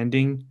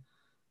spending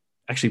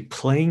actually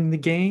playing the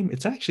game,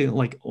 it's actually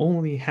like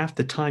only half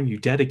the time you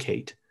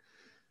dedicate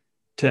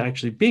to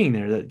actually being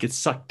there that gets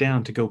sucked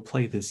down to go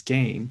play this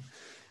game.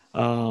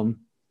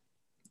 Um,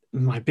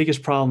 my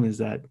biggest problem is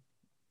that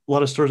a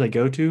lot of stores I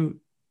go to,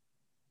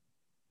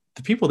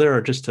 the people there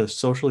are just to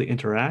socially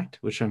interact,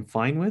 which I'm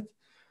fine with,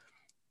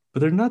 but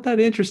they're not that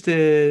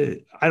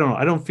interested. I don't know.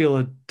 I don't feel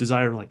a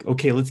desire like,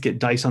 okay, let's get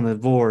dice on the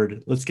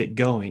board. Let's get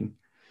going.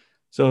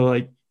 So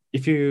like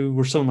if you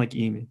were someone like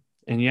Eamon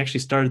and you actually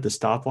started the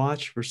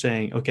stopwatch for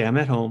saying, okay, I'm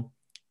at home,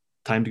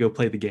 time to go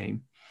play the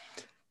game.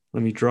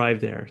 Let me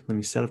drive there. Let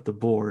me set up the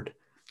board.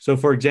 So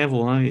for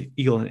example, on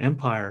Eagle and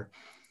Empire,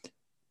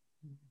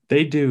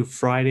 they do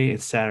Friday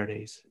and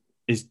Saturdays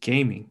is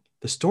gaming.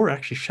 The store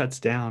actually shuts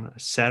down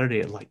Saturday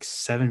at like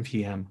 7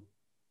 p.m.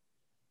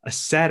 A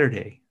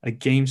Saturday, a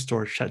game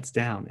store shuts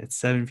down at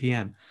 7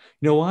 p.m.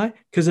 You know why?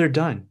 Because they're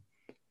done.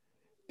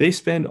 They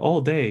spend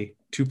all day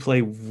to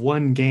play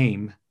one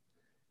game.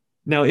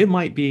 Now, it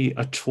might be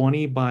a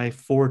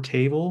 20x4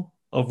 table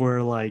of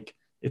where like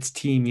it's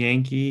Team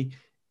Yankee,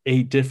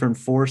 8 different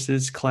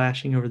forces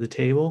clashing over the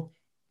table.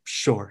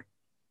 Sure,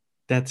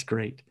 that's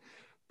great.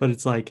 But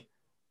it's like,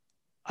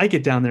 I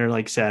get down there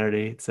like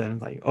Saturday, it's then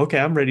like, okay,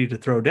 I'm ready to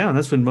throw down.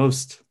 That's when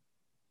most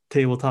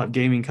tabletop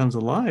gaming comes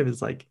alive.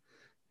 It's like,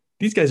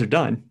 these guys are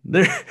done.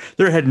 They're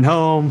heading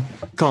home,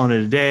 calling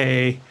it a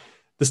day.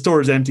 The store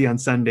is empty on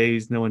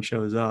Sundays. No one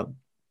shows up.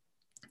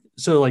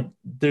 So like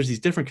there's these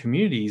different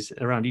communities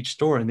around each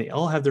store, and they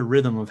all have their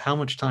rhythm of how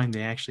much time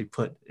they actually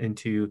put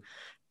into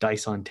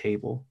dice on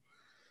table.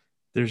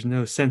 There's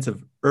no sense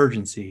of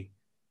urgency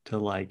to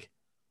like,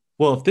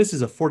 well, if this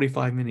is a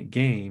 45-minute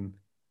game,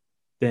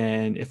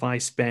 then if I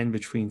spend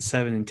between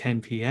 7 and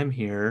 10 p.m.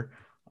 here,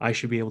 I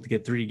should be able to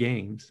get 3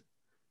 games.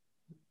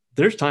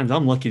 There's times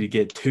I'm lucky to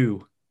get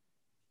 2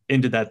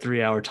 into that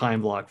 3-hour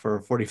time block for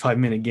a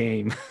 45-minute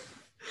game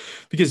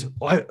because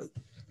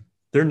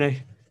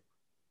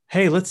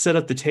hey, let's set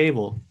up the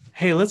table.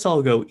 Hey, let's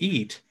all go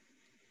eat.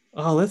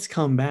 Oh, let's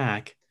come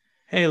back.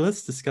 Hey,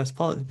 let's discuss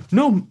politics.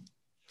 No,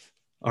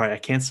 all right, I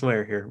can't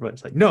swear here, but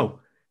it's like, no,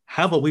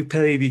 how about we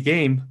play the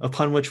game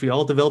upon which we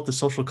all developed the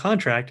social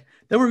contract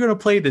that we're going to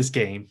play this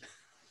game?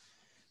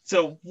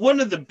 So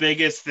one of the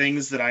biggest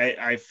things that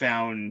I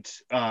found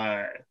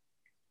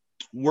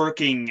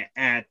working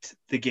at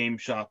the game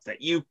shop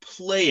that you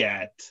play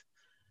at,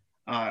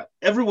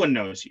 everyone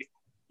knows you.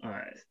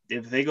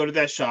 If they go to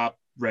that shop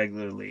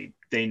regularly,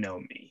 they know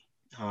me.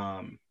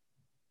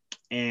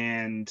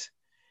 And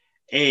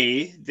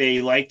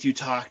they like to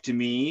talk to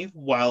me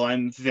while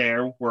I'm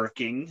there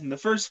working in the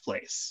first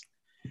place.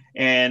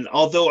 And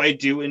although I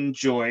do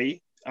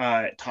enjoy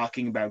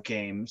talking about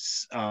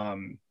games,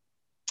 I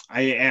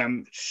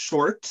am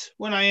short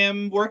when I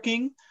am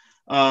working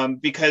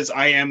because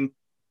I am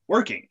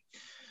working.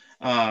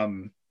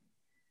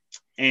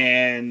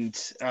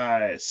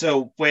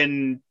 So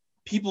when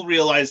people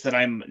realize that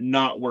I'm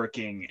not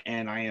working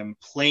and I am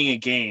playing a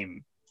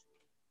game,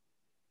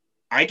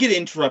 I get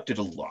interrupted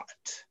a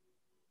lot.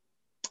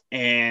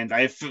 And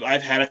I've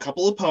had a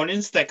couple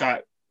opponents that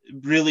got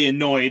really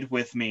annoyed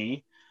with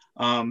me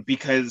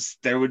because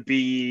there would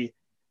be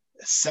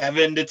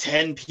 7 to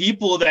 10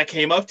 people that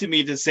came up to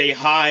me to say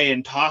hi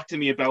and talk to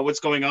me about what's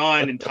going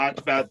on and talk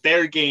about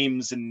their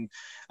games and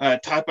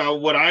talk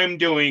about what I'm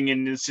doing.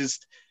 And it's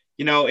just,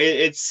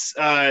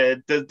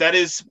 that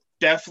is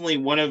definitely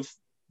one of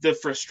the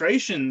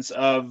frustrations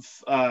of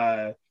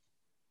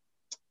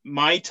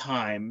my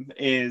time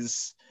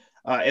is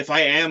if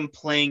I am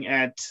playing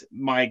at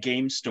my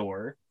game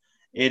store,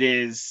 it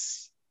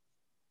is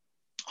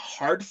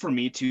hard for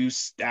me to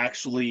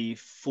actually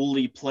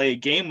fully play a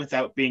game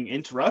without being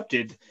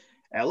interrupted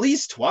at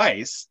least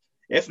twice,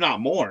 if not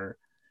more.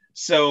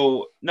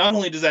 So not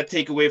only does that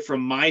take away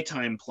from my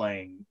time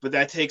playing, but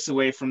that takes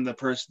away from the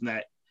person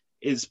that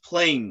is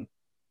playing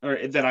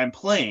or that I'm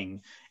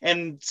playing.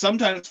 And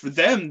sometimes for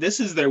them, this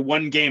is their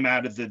one game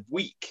out of the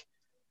week.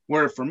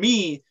 Where for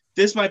me,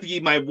 this might be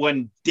my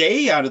one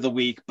day out of the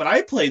week, but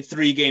I played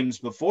 3 games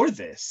before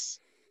this.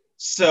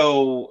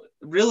 So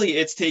really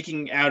it's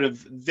taking out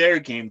of their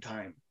game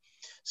time.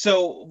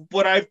 So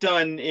what I've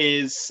done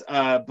is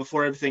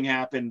before everything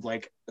happened,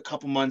 like a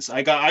couple months,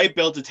 I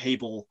built a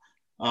table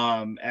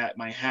at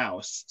my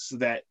house so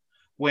that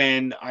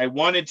when I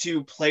wanted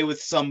to play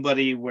with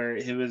somebody where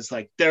it was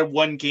like their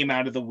one game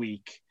out of the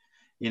week,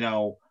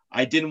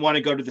 I didn't want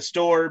to go to the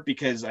store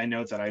because I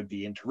know that I'd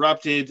be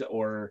interrupted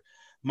or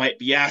might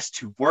be asked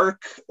to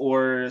work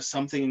or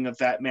something of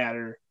that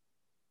matter.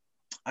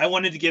 I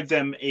wanted to give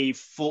them my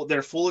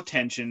full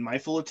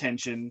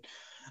attention,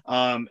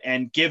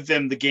 and give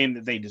them the game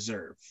that they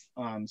deserve.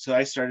 So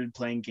I started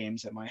playing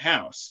games at my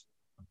house.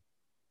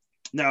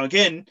 Now,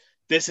 again,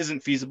 this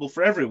isn't feasible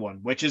for everyone,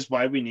 which is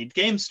why we need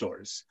game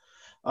stores.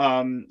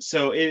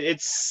 So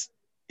it's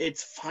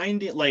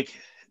finding, like,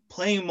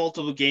 playing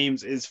multiple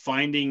games is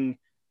finding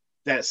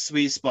that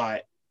sweet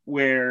spot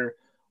where,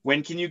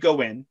 when can you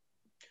go in?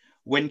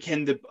 When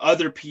can the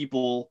other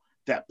people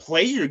that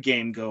play your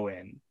game go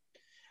in?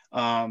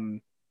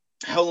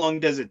 How long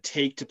does it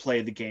take to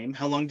play the game?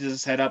 How long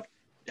does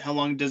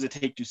it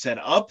take to set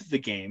up the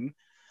game?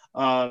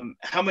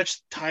 How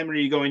much time are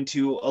you going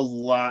to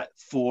allot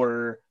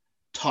for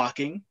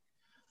talking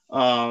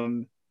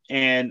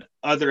and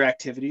other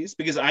activities?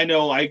 Because I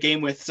know I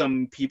game with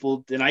some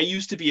people, and I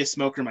used to be a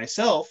smoker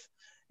myself,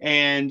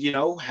 and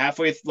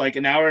halfway, like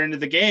an hour into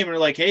the game, we're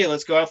like, hey,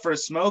 let's go out for a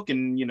smoke,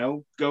 and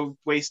go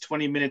waste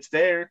 20 minutes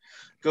there,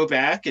 go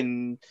back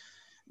and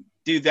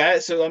do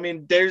that. So I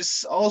mean,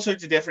 there's all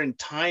sorts of different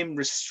time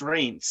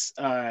restraints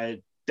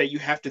that you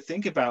have to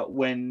think about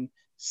when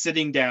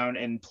sitting down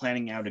and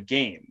planning out a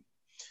game.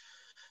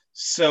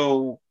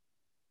 So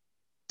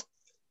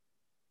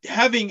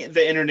having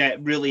the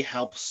internet really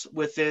helps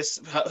with this,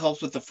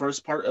 helps with the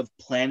first part of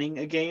planning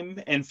a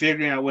game and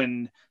figuring out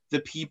when the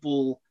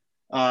people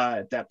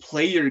that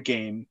play your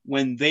game,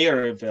 when they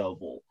are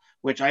available,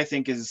 which I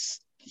think is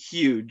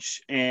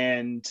huge.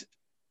 And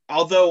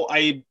although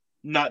I'm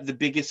not the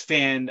biggest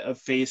fan of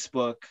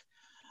Facebook,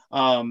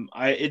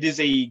 it is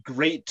a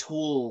great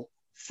tool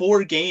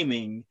for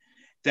gaming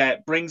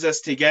that brings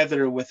us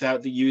together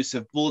without the use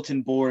of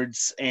bulletin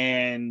boards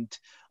and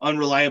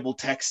unreliable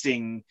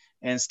texting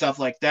and stuff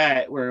like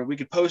that, where we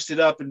could post it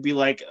up and be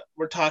like,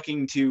 we're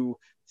talking to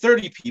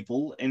 30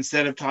 people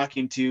instead of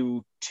talking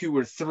to 2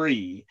 or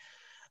 3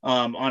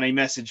 on a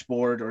message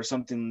board or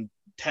something,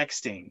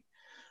 texting.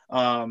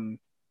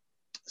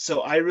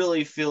 So I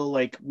really feel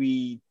like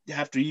we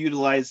have to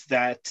utilize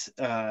that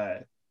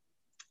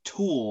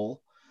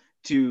tool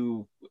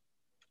to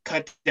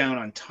cut down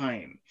on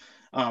time.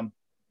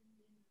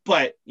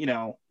 But,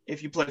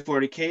 if you play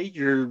 40K,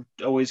 you're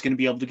always going to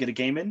be able to get a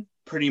game in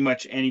pretty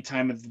much any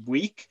time of the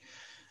week.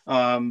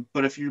 But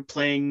if you're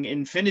playing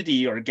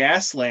Infinity or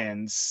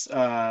Gaslands,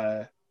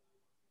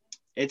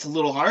 it's a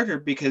little harder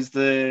because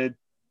the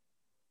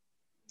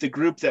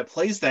group that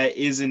plays that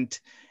isn't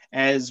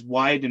as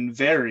wide and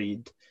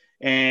varied.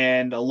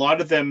 And a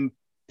lot of them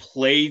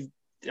play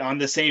on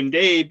the same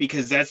day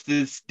because that's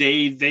this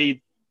day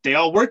they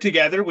all work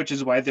together, which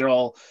is why they're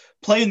all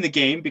playing the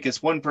game,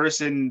 because one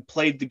person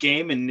played the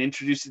game and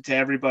introduced it to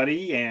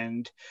everybody,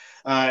 and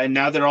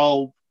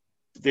now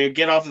they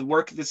get off of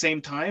work at the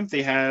same time.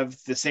 They have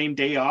the same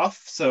day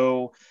off,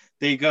 so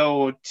they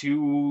go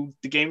to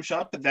the game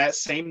shop at that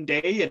same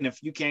day. And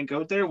if you can't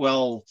go there,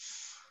 well,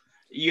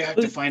 you have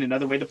to find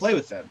another way to play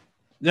with them.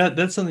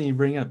 That's something you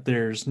bring up.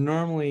 There's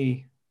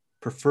normally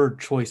preferred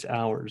choice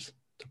hours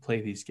to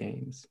play these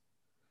games.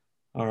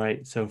 All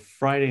right, so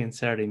Friday and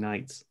Saturday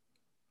nights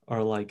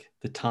are like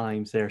the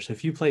times there. So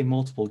if you play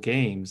multiple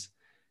games,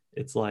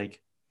 it's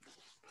like,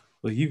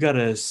 well, you got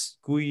to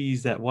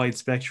squeeze that wide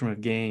spectrum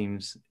of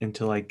games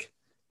into like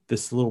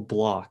this little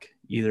block,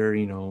 either,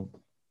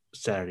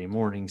 Saturday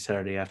morning,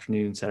 Saturday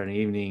afternoon, Saturday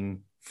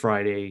evening,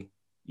 Friday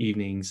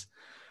evenings.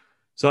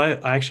 So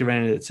I actually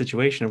ran into that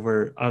situation of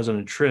where I was on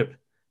a trip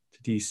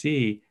to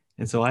DC.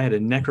 And so I had a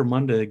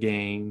Necromunda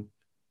game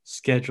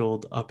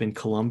scheduled up in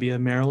Columbia,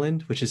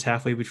 Maryland, which is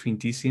halfway between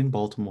DC and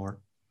Baltimore.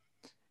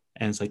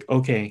 And it's like,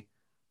 okay,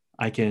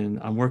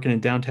 I'm working in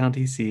downtown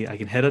DC. I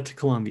can head up to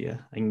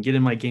Columbia. I can get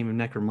in my game of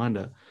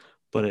Necromunda.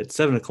 But at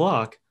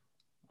 7:00,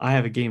 I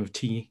have a game of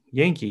T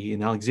Yankee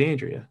in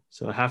Alexandria.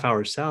 So a half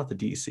hour south of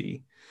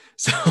DC.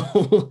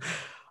 So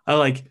I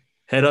like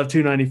head up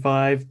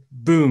 295,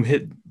 boom,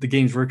 hit the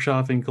Games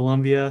Workshop in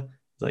Columbia.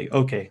 It's like,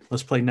 okay,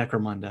 let's play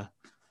Necromunda.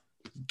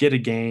 Get a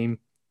game,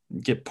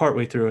 get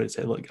partway through it,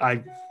 say, look,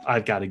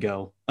 I've got to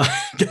go.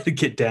 I've got to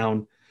get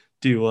down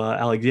to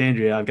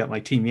Alexandria. I've got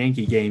my Team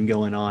Yankee game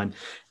going on.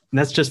 And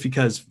that's just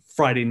because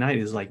Friday night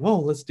is like,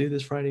 well, let's do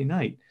this Friday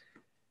night.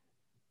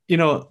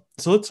 So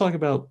let's talk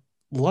about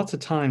lots of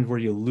times where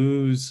you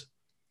lose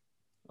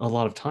a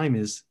lot of time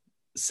is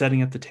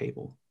setting up the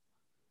table.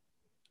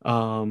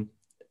 And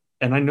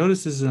I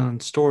notice this is on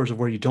stores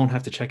where you don't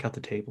have to check out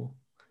the table.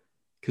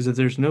 Because if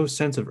there's no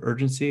sense of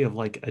urgency of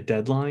like a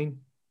deadline,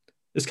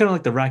 it's kind of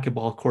like the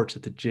racquetball courts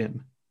at the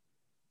gym.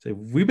 Say,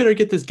 we better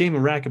get this game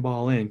of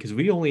racquetball in because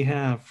we only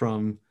have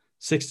from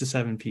 6 to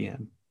 7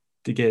 p.m.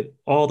 to get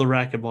all the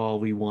racquetball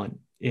we want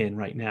in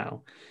right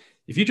now.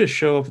 If you just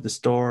show up at the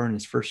store and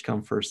it's first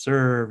come, first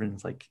serve, and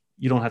it's like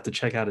you don't have to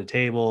check out a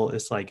table,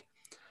 it's like,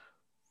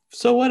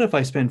 so what if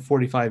I spend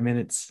 45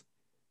 minutes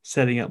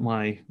setting up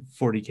my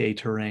 40K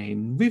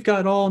terrain? We've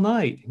got all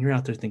night. And you're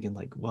out there thinking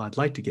like, well, I'd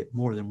like to get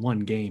more than one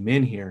game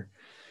in here.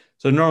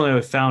 So normally what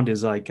I found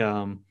is like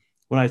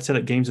when I'd set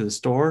up games at the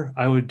store,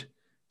 I would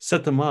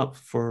set them up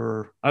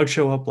I would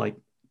show up like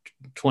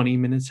 20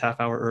 minutes, half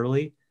hour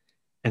early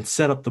and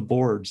set up the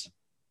boards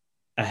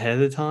ahead of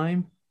the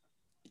time.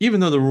 even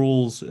though the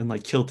rules and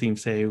like kill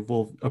teams say,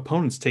 well,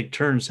 opponents take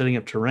turns setting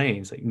up terrain.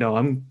 It's like, no,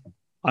 I'm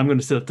going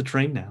to set up the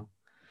terrain now.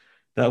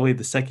 That way,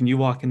 the second you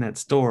walk in that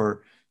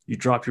store, you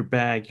drop your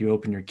bag, you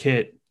open your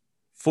kit,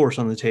 force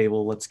on the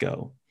table, let's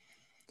go.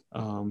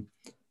 Um,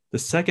 the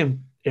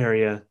second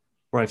area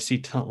where I've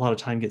seen a lot of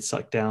time get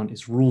sucked down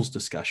is rules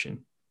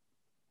discussion.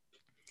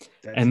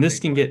 That's a And this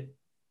big can one. get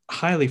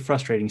highly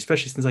frustrating,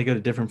 especially since I go to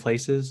different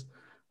places,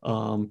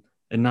 and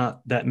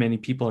not that many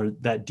people are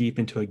that deep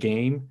into a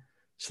game,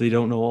 so they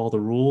don't know all the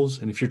rules.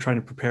 And if you're trying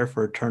to prepare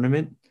for a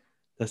tournament,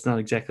 that's not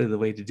exactly the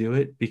way to do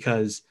it,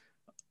 because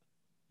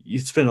you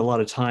spend a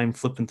lot of time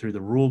flipping through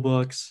the rule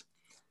books.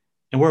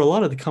 And where a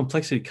lot of the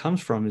complexity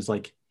comes from is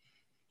like,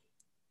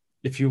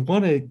 if you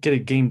want to get a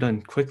game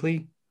done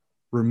quickly,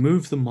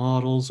 remove the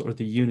models or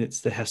the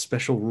units that have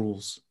special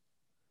rules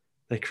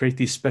that create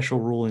these special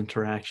rule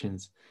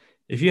interactions.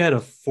 If you had a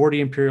 40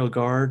 Imperial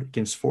Guard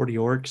against 40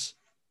 orcs,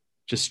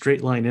 just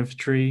straight line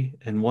infantry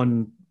and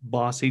one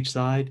boss each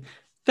side,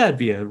 that'd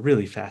be a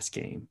really fast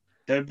game.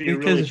 That'd be a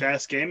really Because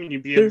fast game, and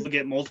you'd be able there, to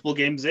get multiple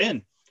games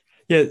in.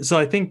 yeah, so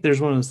I think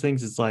there's one of those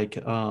things. It's like,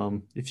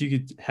 if you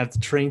could have the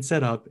train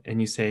set up and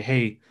you say,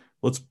 hey,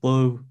 let's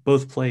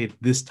both play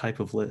this type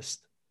of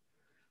list.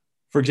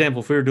 For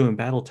example, if we were doing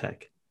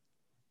BattleTech,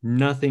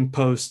 nothing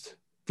post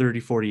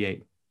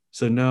 3048.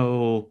 So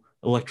no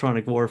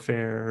electronic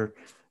warfare,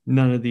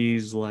 none of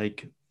these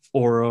like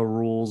aura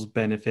rules,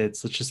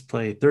 benefits. Let's just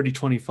play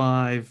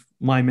 3025,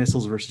 my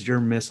missiles versus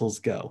your missiles,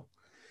 go.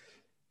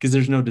 Because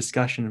there's no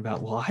discussion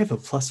about, well, I have a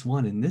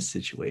 +1 in this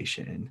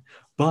situation,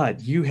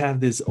 but you have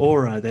this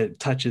aura that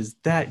touches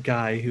that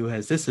guy who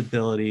has this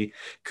ability.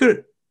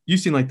 Could you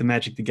seen like the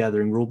Magic the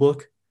Gathering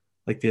rulebook,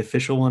 like the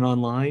official one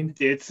online?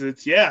 It's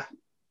yeah.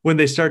 When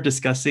they start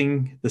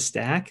discussing the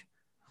stack,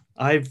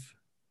 I've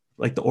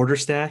like the order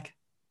stack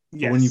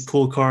for when you Yes.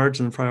 pull cards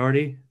and the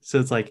priority. So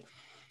it's like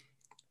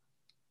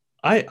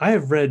I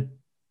have read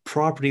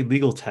property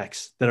legal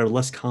texts that are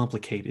less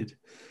complicated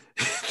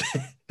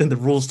than the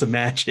rules to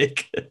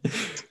Magic.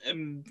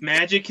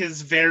 Magic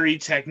is very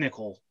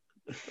technical.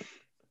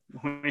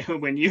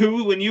 When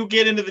you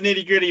get into the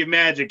nitty gritty of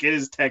Magic, it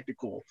is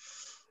technical.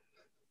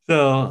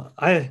 So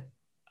I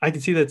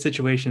can see that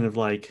situation of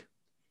like,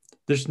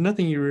 there's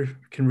nothing you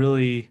can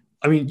really.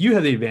 I mean, you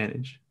have the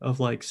advantage of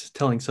like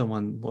telling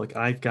someone, like,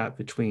 I've got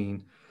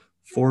between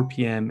 4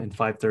 p.m. and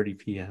 5:30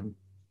 p.m.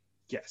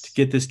 to Yes.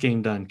 get this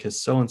game done because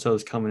so and so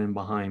is coming in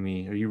behind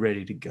me. Are you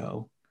ready to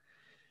go?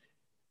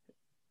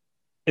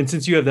 And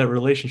since you have that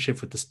relationship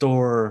with the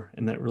store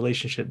and that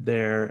relationship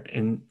there,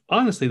 and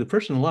honestly, the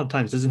person a lot of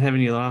times doesn't have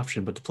any other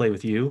option but to play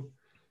with you.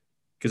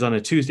 Because on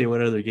a Tuesday,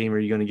 what other game are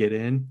you going to get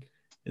in?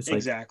 It's like,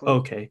 Exactly.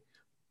 okay.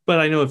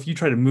 But I know if you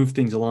try to move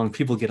things along,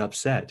 people get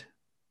upset.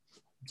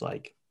 It's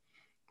like,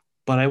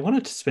 but I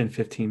wanted to spend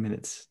 15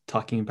 minutes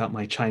talking about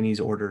my Chinese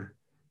order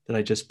that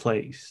I just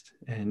placed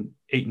and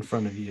ate in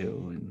front of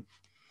you. And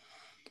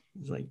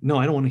it's like, no,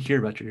 I don't want to hear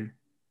about your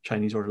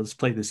Chinese order. Let's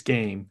play this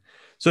game.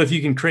 So if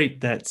you can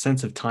create that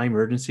sense of time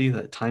urgency,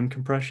 that time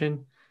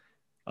compression,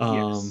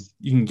 Yes.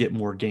 you can get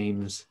more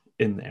games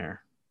in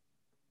there.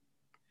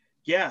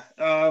 Yeah.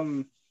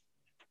 And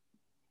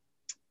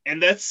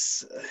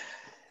that's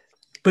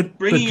But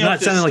bringing up not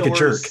the sounding like a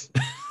jerk. stores.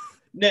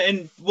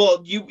 And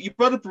well, you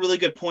brought up a really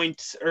good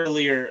point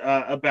earlier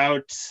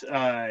about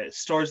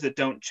stores that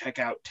don't check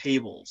out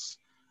tables.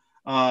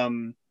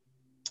 Um,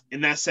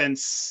 in that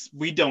sense,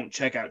 we don't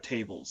check out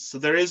tables, so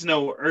there is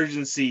no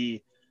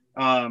urgency.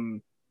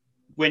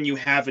 When you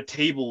have a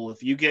table,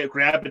 if you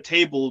grab a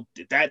table,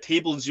 that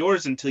table is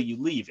yours until you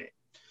leave it.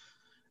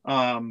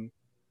 Um,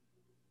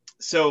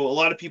 so a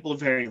lot of people are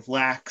very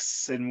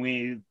lax,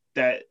 and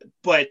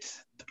but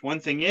the one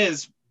thing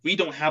is, we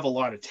don't have a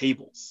lot of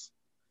tables.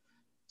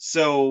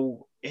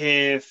 So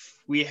if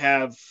we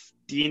have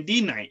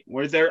D&D night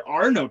where there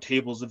are no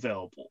tables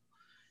available,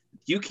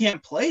 you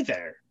can't play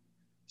there.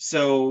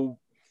 So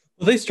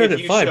Well, they start if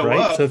at you 5, show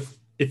right? So up,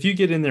 if you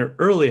get in there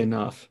early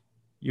enough,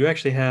 you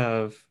actually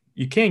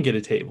you can get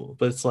a table,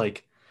 but it's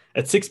like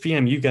at 6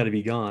 p.m. you've got to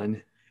be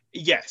gone.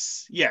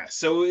 yes, yeah.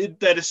 So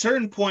at a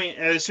certain point,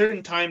 at a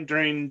certain time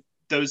during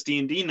those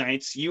D&D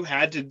nights, you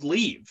had to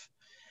leave.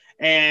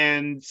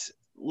 And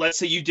let's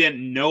say you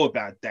didn't know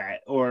about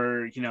that,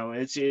 or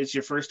it's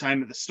your first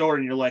time at the store,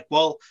 and you're like,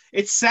 well,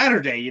 it's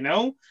Saturday,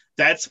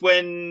 that's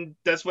when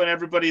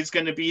everybody's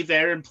going to be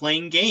there and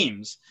playing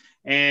games,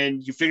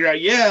 and you figure out,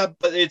 yeah,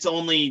 but it's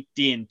only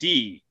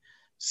D&D.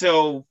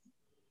 So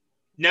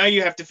now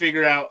you have to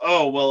figure out,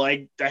 oh, well,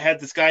 I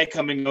had this guy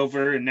coming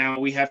over, and now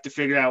we have to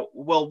figure out,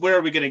 well, where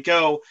are we going to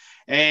go?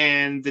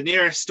 And the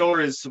nearest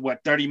store is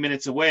 30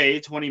 minutes away,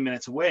 20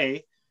 minutes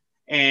away.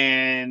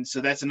 And so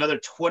that's another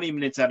 20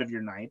 minutes out of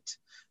your night.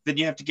 Then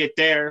you have to get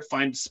there,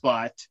 find a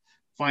spot,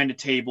 find a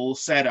table,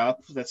 set up.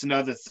 That's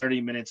another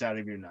 30 minutes out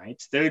of your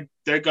night.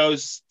 There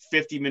goes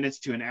 50 minutes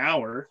to an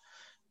hour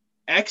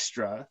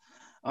extra.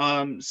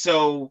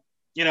 So,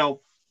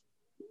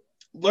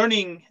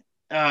 learning,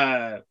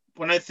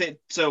 when I think,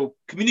 so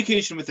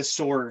communication with the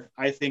store,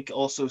 I think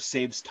also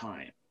saves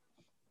time.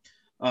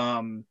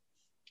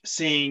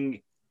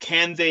 Seeing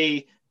can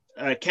they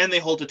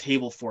hold a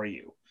table for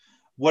you?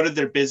 What are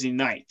their busy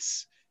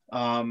nights?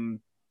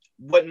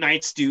 What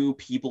nights do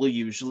people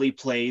usually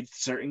play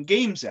certain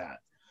games at?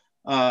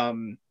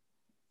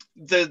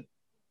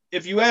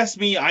 If you ask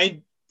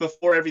me,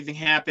 before everything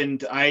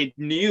happened, I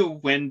knew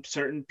when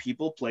certain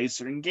people play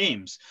certain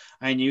games.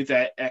 I knew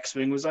that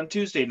X-Wing was on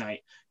Tuesday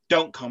night.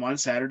 Don't come on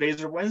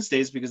Saturdays or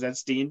Wednesdays because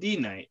that's D&D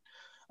night.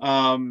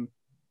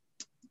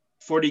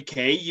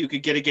 40K, you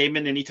could get a game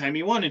in anytime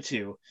you wanted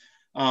to.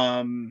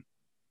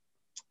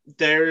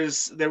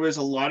 There was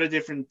a lot of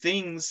different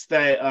things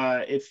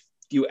that if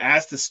you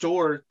ask the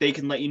store, they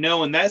can let you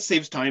know, and that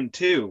saves time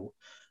too,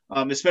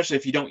 especially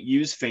if you don't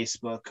use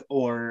Facebook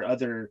or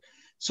other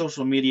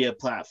social media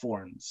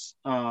platforms.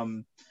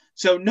 So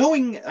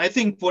I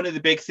think one of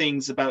the big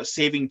things about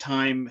saving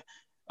time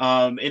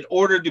in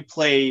order to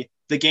play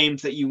the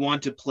games that you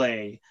want to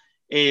play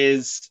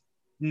is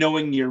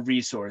knowing your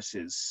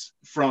resources,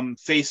 from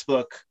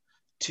Facebook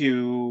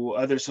to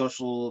other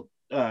social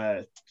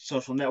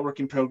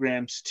networking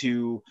programs,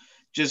 to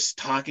just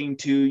talking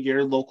to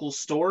your local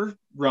store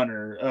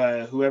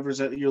runner, whoever's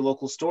at your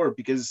local store,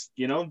 because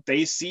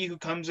they see who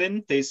comes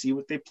in, they see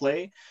what they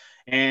play,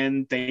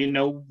 and they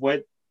know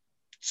what's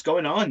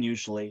going on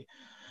usually.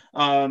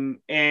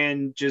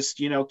 And just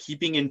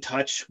keeping in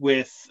touch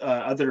with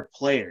other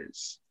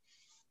players.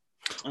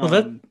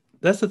 Well,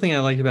 that's the thing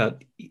I liked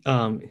about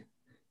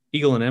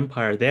Eagle and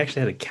Empire. They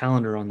actually had a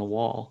calendar on the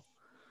wall,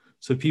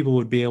 so people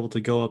would be able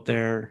to go up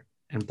there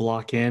and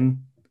block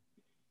in,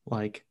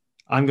 like,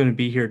 I'm going to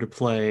be here to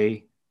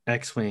play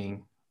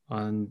X-Wing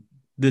on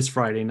this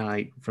Friday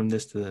night from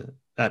this to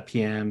that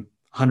PM,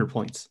 100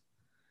 points.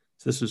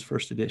 So this was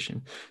first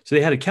edition. So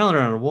they had a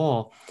calendar on a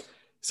wall.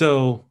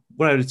 So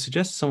what I would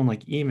suggest to someone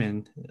like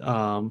Eamon,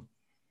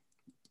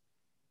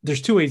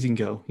 there's two ways you can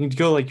go. You can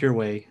go like your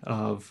way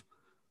of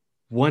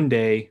one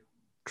day,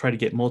 try to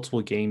get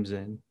multiple games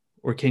in,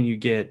 or can you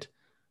get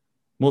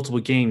multiple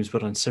games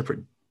but on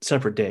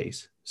separate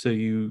days? So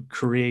you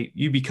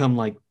become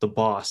like the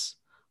boss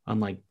on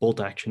like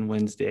Bolt Action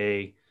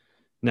Wednesday,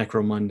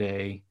 Necro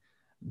Monday,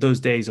 those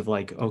days of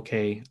like,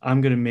 okay,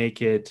 I'm going to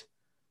make it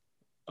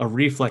a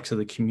reflex of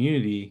the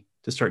community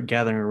to start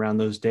gathering around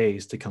those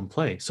days to come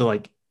play. So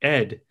like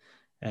Ed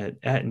at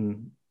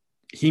Eton,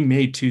 he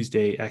made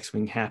Tuesday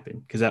X-Wing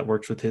happen because that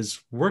works with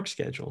his work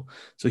schedule.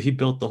 So he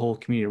built the whole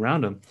community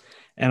around him.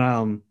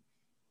 And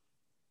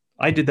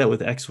I did that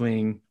with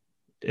X-Wing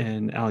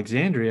in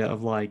Alexandria,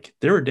 of like,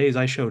 there were days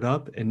I showed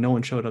up and no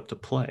one showed up to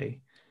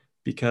play,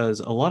 because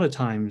a lot of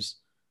times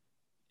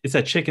it's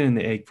that chicken and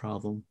the egg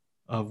problem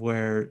of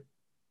where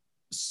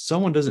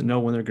someone doesn't know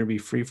when they're going to be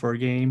free for a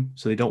game,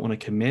 so they don't want to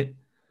commit,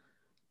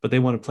 but they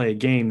want to play a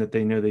game that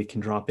they know they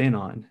can drop in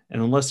on.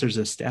 And unless there's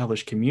an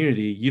established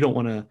community, you don't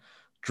want to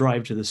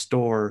drive to the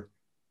store,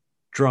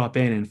 drop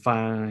in, and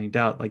find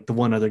out like the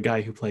one other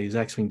guy who plays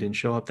X-Wing didn't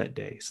show up that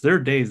day. So there are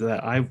days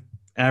that I've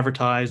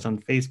advertised on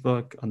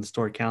Facebook, on the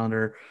store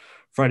calendar,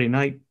 Friday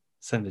night,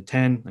 7 to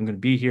 10, I'm going to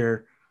be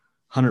here,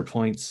 100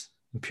 points,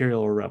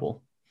 Imperial or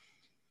Rebel.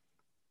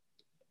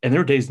 And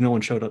there were days no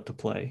one showed up to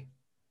play.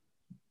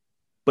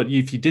 But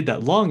if you did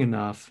that long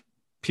enough,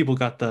 people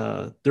got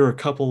there were a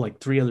couple, like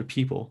 3 other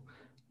people,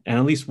 and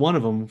at least one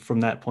of them from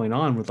that point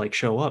on would like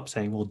show up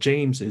saying, well,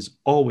 James is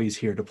always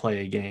here to play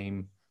a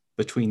game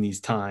between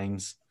these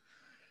times,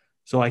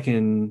 so I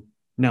can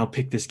now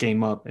pick this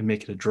game up and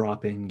make it a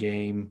drop-in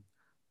game.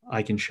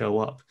 I can show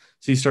up.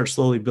 So you start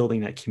slowly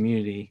building that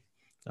community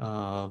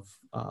of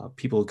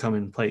people who come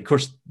and play. Of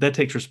course, that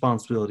takes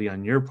responsibility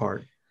on your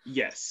part.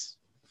 Yes.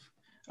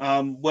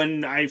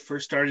 When I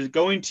first started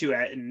going to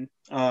Eton,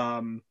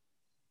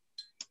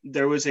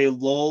 there was a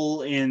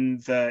lull in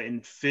the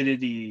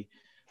Infinity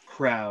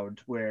crowd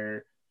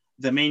where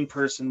the main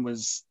person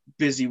was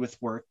busy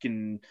with work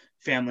and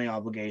family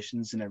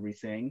obligations and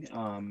everything.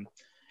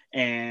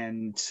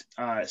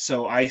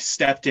 So I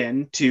stepped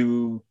in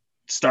to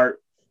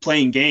start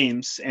playing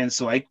games. And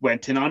so I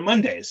went in on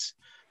Mondays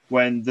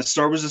when the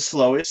store was the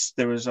slowest.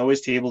 There was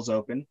always tables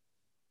open.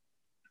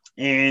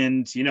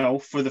 And,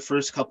 for the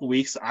first couple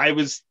weeks, I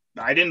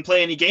didn't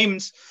play any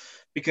games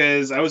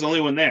because I was the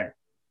only one there.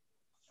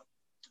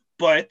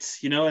 But,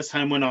 as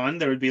time went on,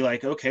 there would be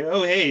like, okay,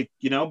 oh, hey,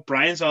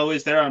 Brian's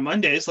always there on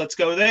Mondays. Let's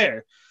go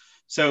there.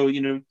 So,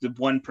 the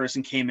one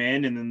person came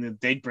in and then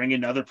they'd bring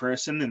another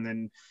person and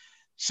then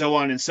so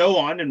on and so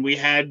on. And we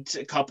had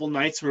a couple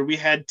nights where we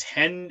had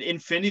 10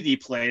 Infinity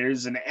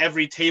players and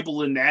every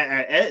table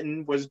at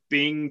Eton was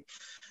being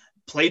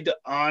played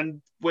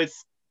on with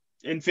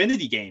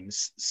Infinity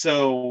games.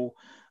 So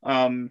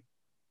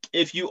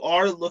if you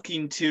are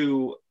looking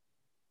to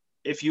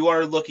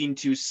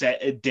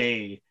set a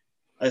day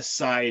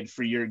aside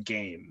for your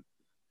game,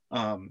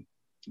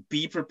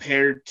 be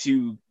prepared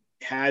to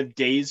have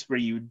days where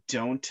you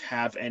don't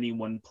have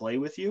anyone play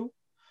with you,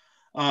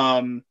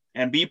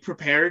 and be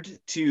prepared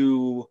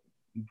to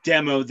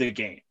demo the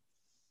game.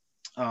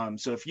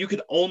 So if you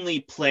could only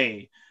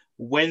play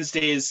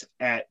Wednesdays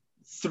at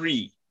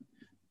 3,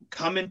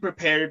 come in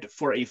prepared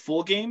for a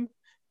full game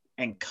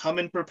and come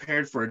in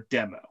prepared for a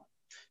demo,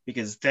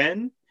 because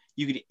then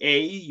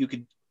you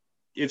could,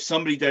 if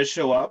somebody does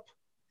show up,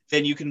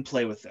 then you can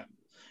play with them.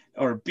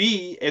 Or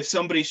B, if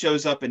somebody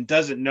shows up and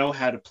doesn't know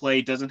how to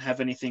play, doesn't have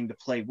anything to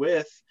play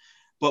with,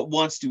 but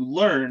wants to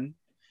learn,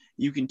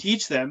 you can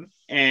teach them.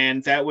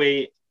 And that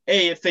way,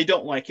 A, if they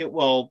don't like it,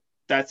 well,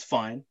 that's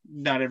fine.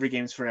 Not every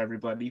game's for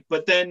everybody.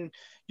 But then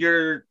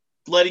you're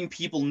letting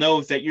people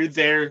know that you're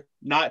there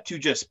not to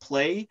just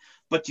play,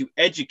 but to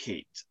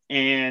educate.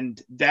 And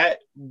that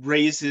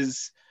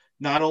raises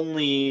not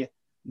only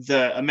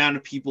the amount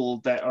of people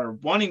that are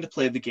wanting to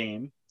play the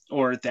game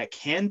or that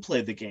can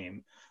play the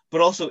game, but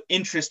also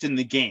interest in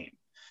the game.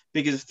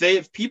 Because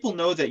if people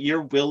know that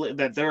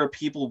that there are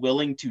people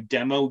willing to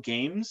demo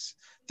games,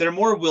 they're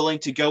more willing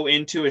to go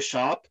into a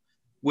shop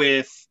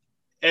with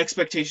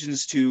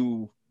expectations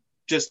to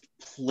just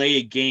play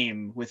a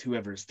game with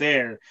whoever's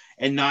there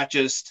and not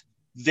just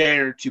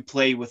there to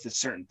play with a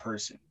certain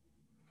person.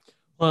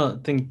 Well,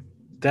 I think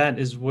that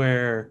is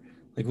where,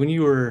 like, when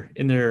you were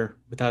in there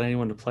without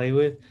anyone to play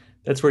with,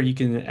 that's where you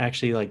can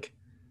actually, like,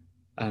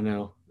 I don't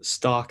know,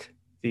 stock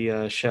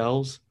the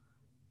shelves.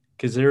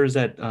 Because there was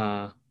that,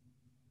 remember,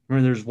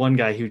 there's one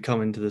guy who would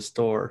come into the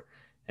store,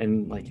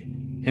 and like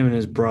him and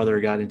his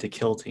brother got into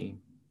Kill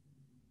Team,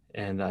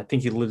 and I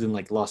think he lived in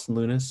like Los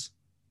Lunas,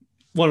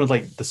 one with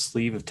like the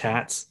sleeve of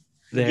tats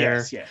there.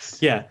 Yes, yes.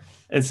 Yeah,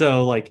 and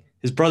so like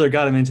his brother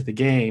got him into the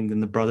game, then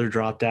the brother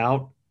dropped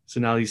out, so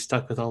now he's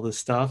stuck with all this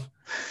stuff,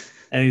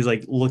 and he's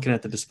like looking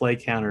at the display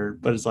counter,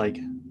 but it's like,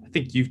 I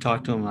think you've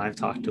talked to him and I've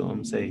talked to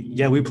him, say,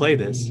 yeah, we play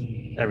this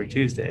every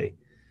Tuesday.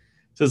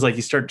 So it's like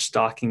you start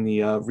stocking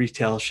the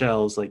retail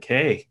shelves, like,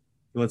 hey,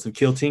 you want some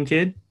Kill Team,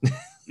 kid?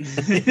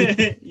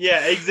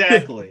 Yeah,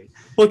 exactly.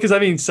 Well, because I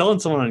mean, selling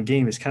someone on a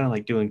game is kind of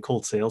like doing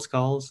cold sales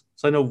calls.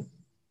 So I know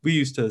we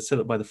used to sit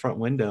up by the front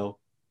window,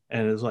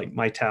 and it was like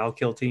my Tau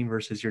Kill Team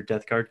versus your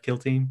Death Guard Kill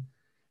Team,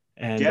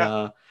 and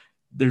Yeah.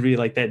 There'd be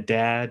like that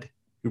dad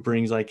who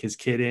brings like his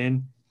kid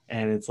in,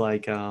 and it's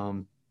like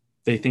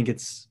they think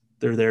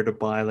they're there to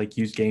buy like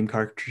used game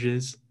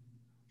cartridges.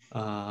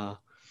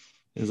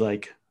 It's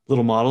like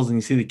little models, and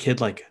you see the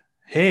kid like,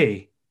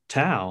 hey,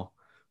 Tau,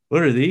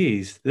 what are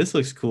these? This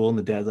looks cool. And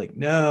the dad's like,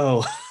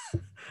 no,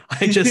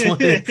 I just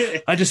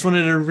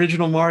wanted an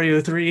original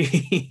Mario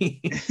 3.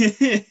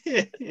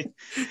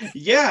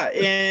 Yeah,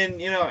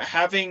 and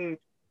having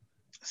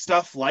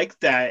stuff like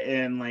that,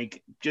 and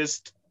like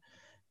just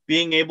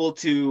being able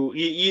to,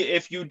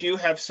 if you do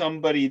have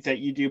somebody that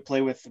you do play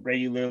with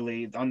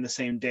regularly on the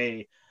same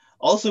day,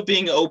 also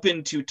being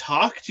open to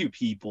talk to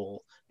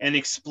people and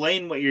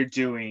explain what you're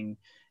doing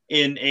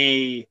in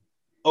a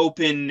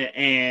open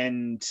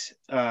and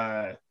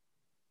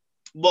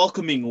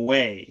welcoming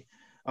way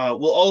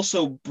will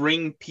also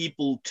bring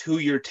people to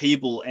your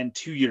table and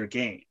to your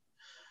game.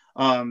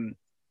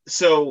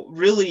 So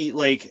really,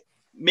 like,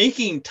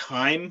 making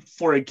time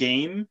for a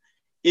game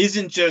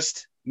isn't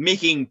just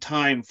making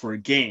time for a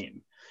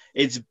game.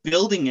 It's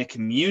building a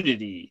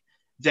community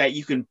that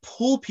you can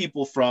pull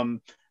people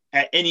from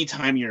at any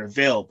time you're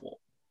available.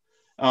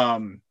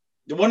 One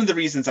of the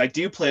reasons I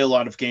do play a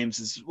lot of games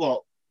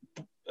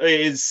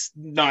is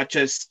not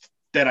just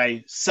that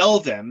I sell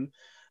them,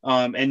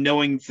 and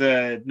knowing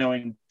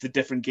the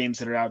different games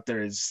that are out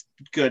there is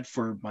good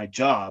for my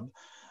job.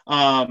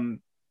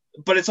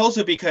 But it's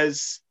also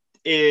because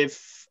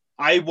if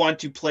I want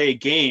to play a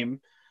game,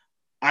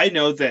 I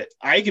know that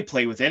I could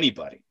play with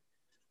anybody.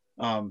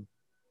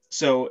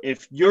 So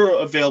if you're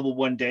available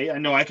one day, I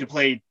know I could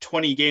play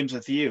 20 games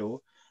with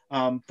you.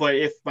 But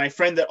if my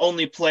friend that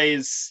only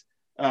plays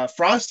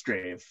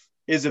Frostgrave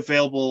is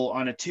available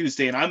on a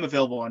Tuesday and I'm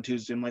available on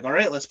Tuesday, I'm like, all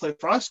right, let's play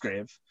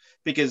Frostgrave,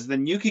 because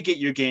then you could get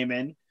your game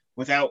in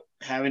without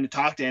having to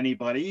talk to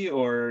anybody,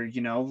 or,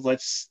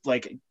 let's,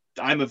 like,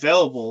 I'm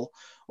available.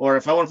 Or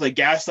if I want to play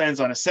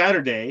Gaslands on a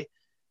Saturday,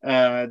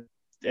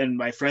 and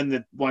my friend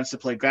that wants to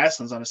play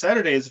Grasslands on a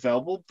Saturday is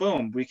available,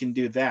 boom, we can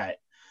do that.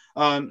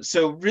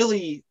 So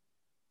really,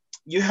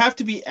 you have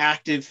to be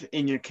active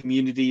in your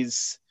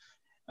communities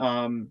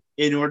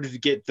in order to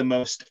get the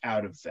most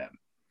out of them.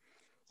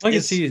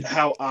 It's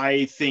how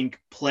I think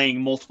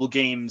playing multiple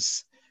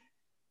games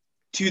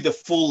to the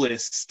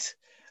fullest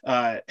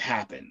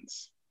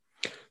happens.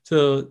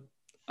 So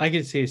I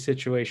could see a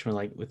situation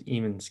like with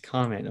Eamon's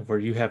comment of where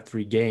you have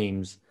 3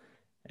 games,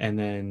 and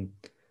then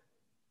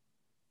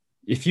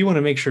if you want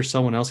to make sure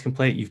someone else can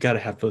play it, you've got to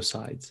have both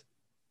sides.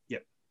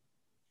 Yep.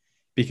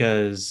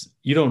 Because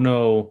you don't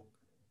know.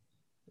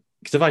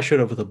 Because if I showed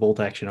up with a bolt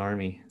action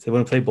army, so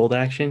want to play bolt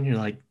action, you're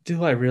like,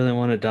 do I really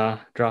want to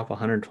drop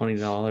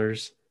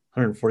 $120,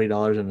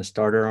 $140 on a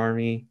starter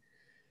army?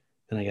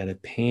 Then I got to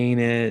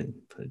paint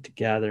it, put it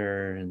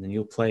together, and then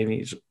you'll play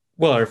me.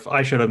 Well, or if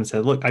I showed up and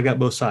said, look, I got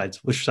both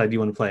sides. Which side do you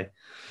want to play?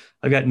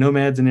 I've got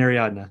Nomads and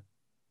Ariadna.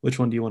 Which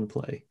one do you want to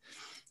play?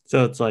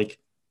 So it's like,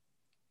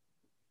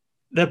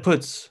 that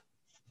puts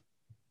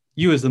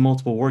you as the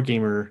multiple war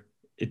gamer.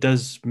 It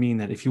does mean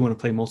that if you want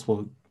to play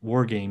multiple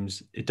war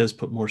games, it does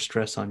put more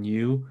stress on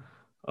you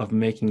of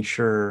making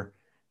sure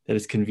that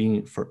it's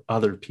convenient for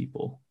other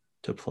people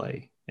to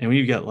play. And when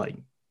you've got like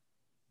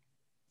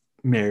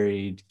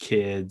married,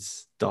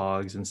 kids,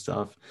 dogs, and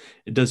stuff,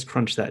 it does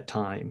crunch that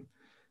time.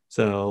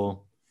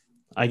 So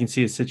I can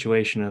see a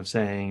situation of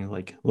saying,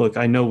 like, look,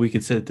 I know we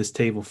could sit at this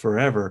table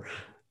forever.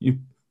 You,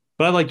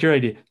 but I like your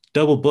idea.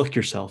 Double book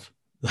yourself.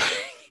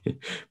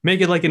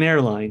 Make it like an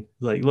airline.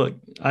 Like, look,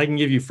 I can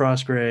give you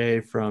Frost Gray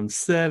from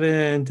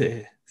 7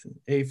 to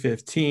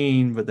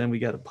 8:15, but then we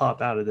got to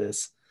pop out of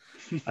this.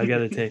 I got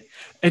to take,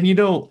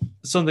 and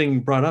something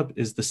brought up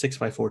is the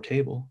 6x4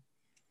 table.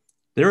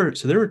 There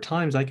were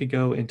times I could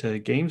go into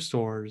game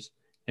stores,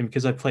 and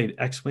because I played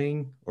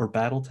X-Wing or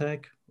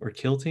BattleTech or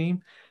Kill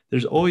Team,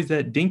 there's always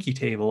that dinky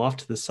table off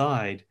to the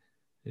side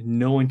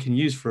no one can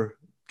use for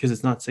because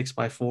it's not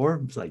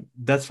 6x4. It's like,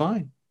 that's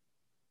fine.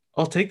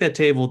 I'll take that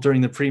table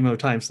during the primo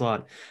time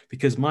slot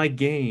because my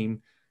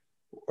game,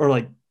 or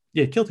like,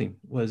 yeah, Kill Team,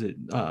 was it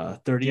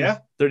 30, Yeah.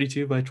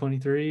 32 by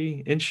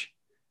 23 inch?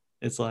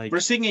 It's like, we're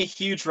seeing a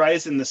huge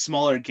rise in the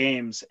smaller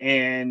games,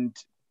 and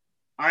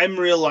I'm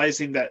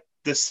realizing that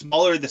the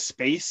smaller the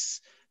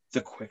space,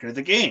 the quicker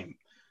the game.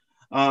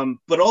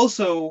 But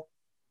also,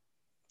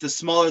 the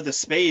smaller the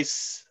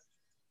space,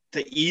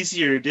 the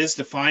easier it is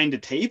to find a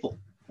table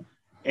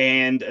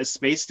and a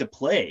space to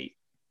play.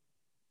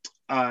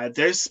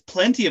 There's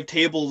plenty of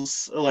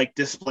tables, like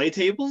display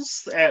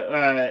tables at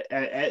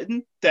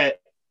that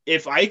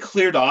if I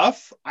cleared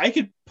off, I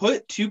could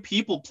put 2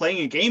 people playing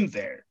a game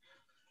there.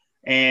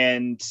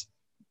 And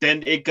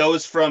then it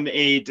goes from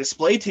a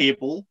display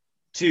table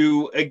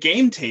to a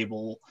game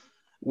table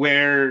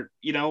where,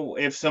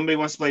 if somebody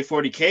wants to play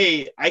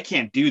 40K, I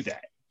can't do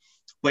that.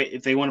 But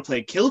if they want to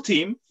play Kill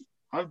Team,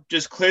 I'll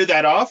just clear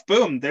that off.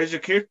 Boom, there's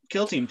your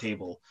Kill Team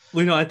table.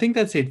 Well, I think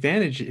that's the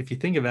advantage, if you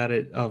think about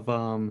it, of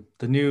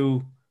the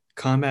new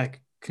combat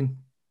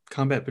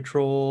combat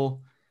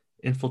patrol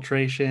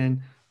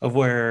infiltration, of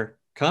where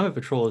combat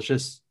patrol is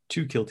just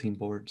 2 kill team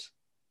boards.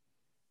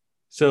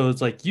 So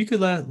it's like you could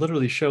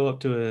literally show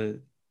up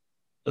to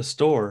a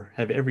store,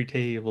 have every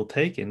table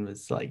taken.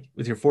 It's like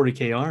with your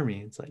 40K army.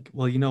 It's like,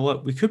 well, you know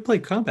what? We could play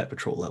combat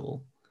patrol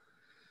level.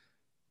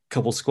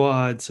 Couple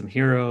squads, some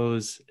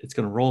heroes. It's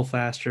going to roll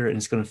faster, and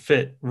it's going to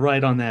fit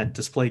right on that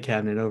display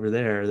cabinet over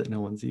there that no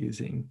one's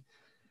using.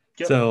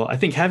 Yep. So I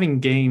think having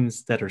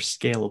games that are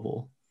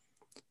scalable.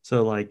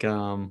 So like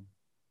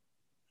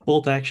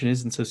Bolt Action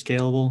isn't so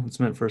scalable. It's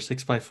meant for a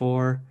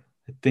 6x4.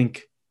 I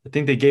think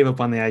they gave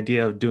up on the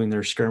idea of doing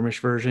their skirmish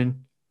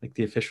version, like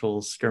the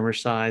official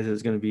skirmish size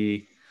is going to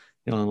be,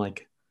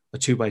 like a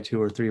 2x2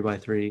 or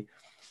 3x3.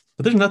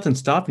 But there's nothing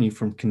stopping you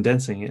from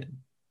condensing it.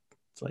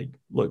 It's like,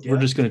 look, we're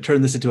just going to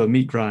turn this into a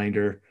meat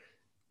grinder.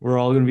 We're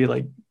all going to be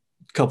like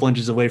a couple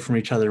inches away from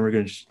each other, and we're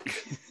going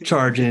to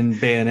charge in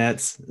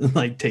bayonets and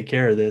like take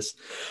care of this.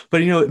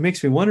 But it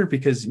makes me wonder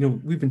because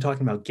we've been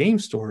talking about game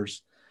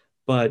stores,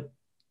 but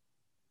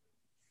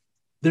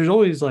there's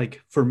always,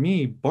 like, for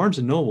me, Barnes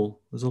and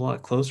Noble is a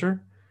lot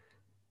closer,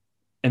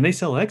 and they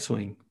sell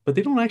X-Wing, but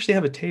they don't actually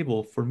have a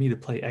table for me to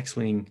play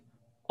X-Wing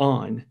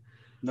on.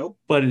 Nope.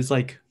 But it's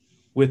like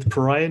with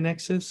Pariah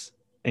Nexus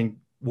and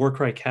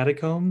Warcry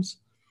Catacombs,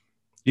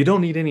 you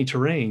don't need any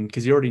terrain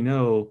because you already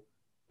know,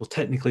 well,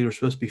 technically we're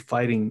supposed to be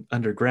fighting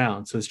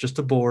underground. So it's just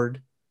a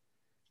board,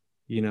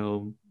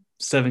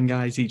 7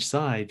 guys each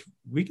side.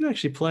 We can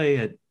actually play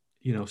at,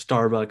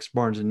 Starbucks,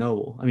 Barnes and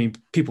Noble. I mean,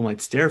 people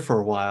might stare for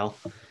a while.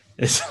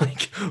 It's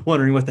like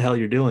wondering what the hell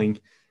you're doing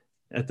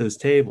at those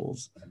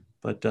tables.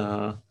 But,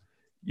 but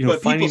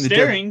finding people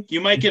staring, you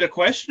might get a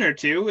question or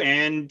two,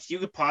 and you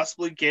could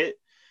possibly get,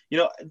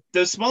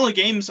 the smaller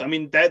games. I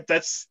mean,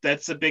 that's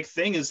a big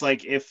thing, is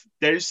like, if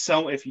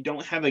you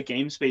don't have a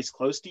game space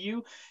close to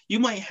you, you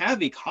might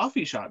have a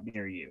coffee shop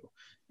near you.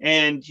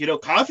 And,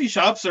 coffee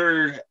shops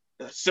are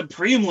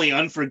supremely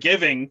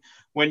unforgiving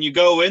when you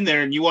go in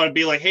there and you want to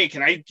be like, hey,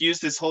 can I use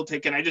this whole thing?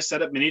 Can I just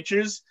set up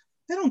miniatures?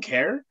 They don't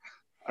care.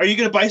 Are you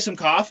going to buy some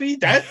coffee?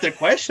 That's the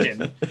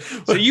question.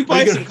 So you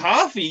buy some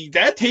coffee,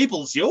 that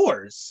table's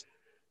yours.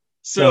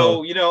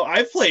 So,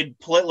 I've played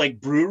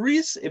like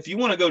breweries. If you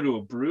want to go to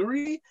a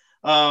brewery,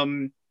 as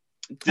long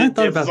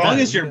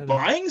as you're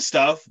buying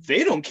stuff,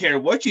 they don't care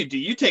what you do.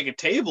 You take a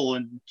table,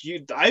 and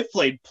I've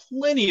played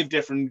plenty of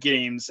different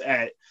games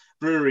at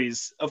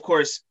breweries. Of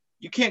course,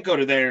 you can't go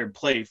to there and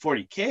play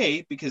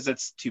 40K because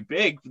that's too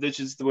big, which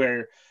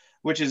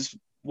is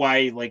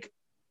why, like,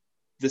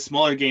 the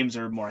smaller games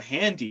are more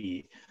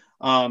handy.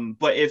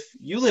 But if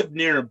you live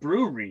near a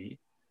brewery,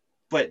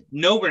 but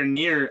nowhere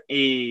near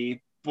a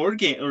board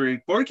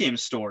game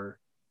store,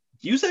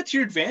 use that to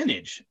your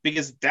advantage,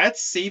 because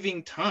that's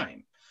saving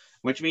time,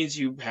 which means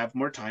you have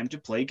more time to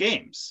play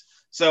games.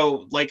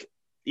 So, like,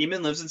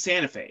 Eamon lives in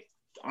Santa Fe.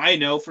 I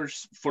know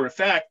for a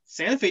fact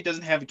Santa Fe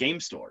doesn't have a game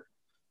store,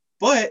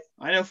 but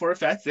I know for a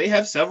fact they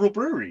have several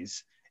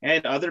breweries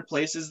and other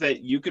places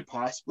that you could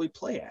possibly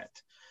play at.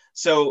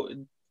 So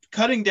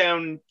cutting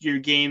down your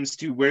games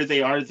to where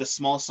they are the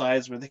small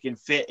size where they can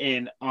fit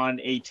in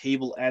on a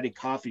table at a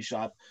coffee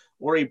shop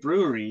or a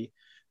brewery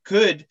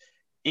could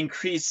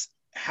increase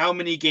how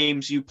many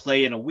games you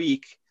play in a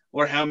week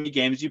or how many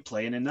games you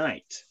play in a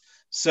night.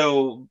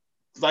 So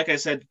like I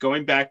said,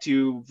 going back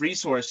to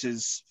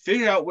resources,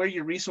 figure out where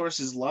your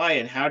resources lie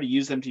and how to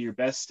use them to your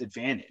best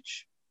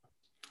advantage.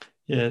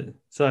 Yeah.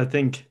 So I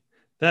think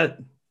that,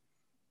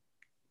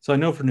 so I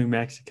know for New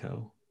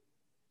Mexico,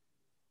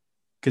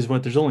 because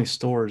there's only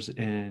stores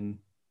in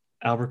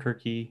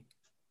Albuquerque,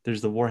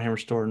 there's the Warhammer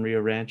store in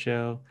Rio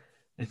Rancho.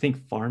 I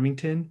think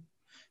Farmington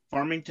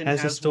Farmington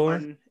has a has store.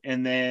 one,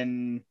 and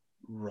then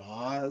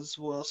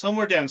Roswell,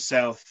 somewhere down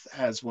south,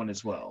 has one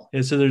as well.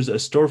 Yeah, so there's a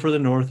store for the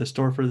north, a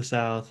store for the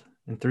south,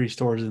 and three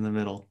stores in the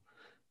middle.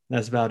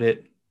 That's about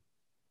it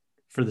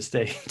for the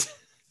state.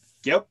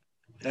 Yep,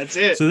 that's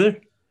it. so there,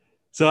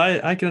 so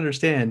I can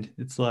understand.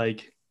 It's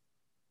like,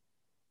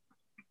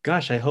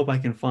 gosh, I hope I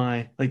can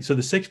find like so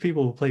the six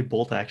people who play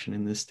bolt action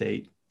in this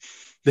state.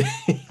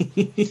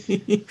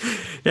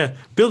 Yeah,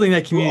 building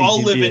that We'll community all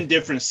can live be in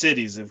different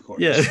cities, of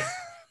yeah. course.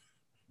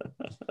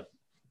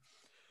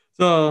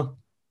 So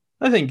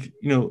I think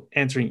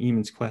answering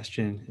Eamon's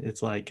question,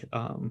 it's like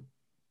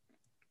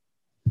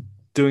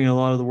doing a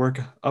lot of the work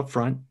up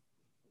front,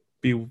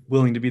 be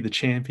willing to be the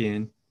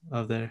champion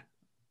of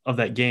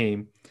that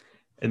game,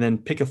 and then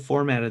pick a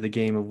format of the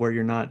game of where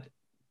you're not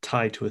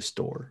tied to a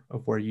store,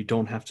 of where you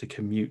don't have to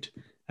commute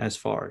as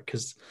far.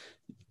 Because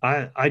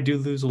I do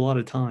lose a lot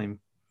of time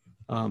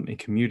in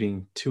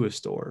commuting to a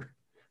store.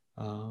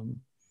 Um,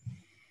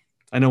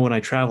 I know when I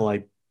travel,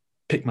 I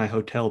pick my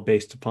hotel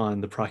based upon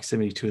the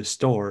proximity to a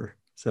store.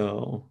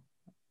 So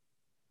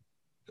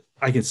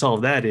I can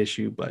solve that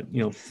issue, but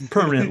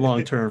permanent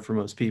long term for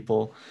most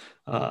people,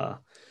 uh,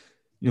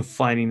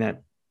 finding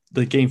that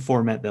the game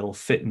format that'll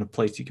fit in a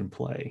place you can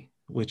play,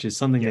 which is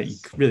something that you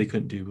Yes. really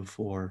couldn't do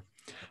before.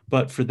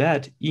 But for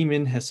that,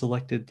 Eamon has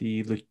selected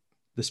the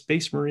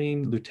Space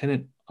Marine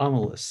Lieutenant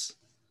Amalus.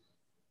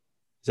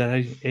 Is that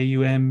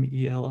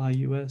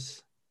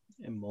Aumelius?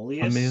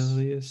 Emolius.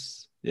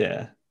 Amelius?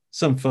 Yeah,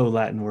 some faux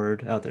Latin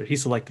word out there. He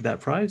selected that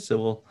prize, so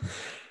we'll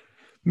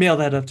mail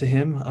that up to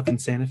him up in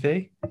Santa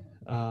Fe.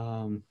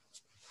 Um,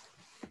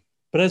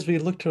 but as we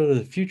look to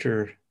the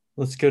future,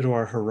 let's go to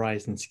our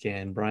horizon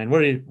scan. Brian,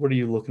 what are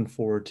you looking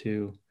forward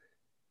to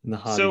in the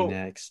hobby So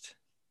next?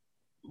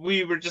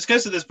 we were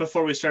discussing this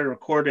before we started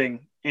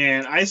recording,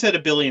 and I said a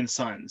billion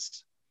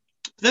suns.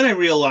 But then I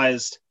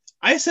realized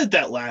I said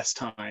that last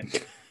time.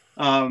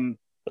 Um,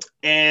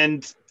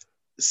 and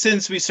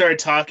since we started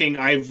talking,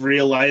 I've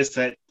realized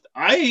that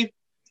I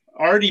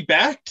already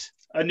backed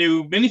a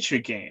new miniature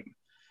game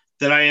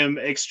that I am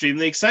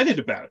extremely excited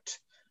about.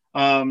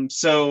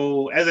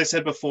 So as I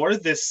said before,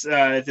 this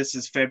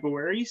is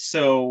February.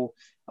 So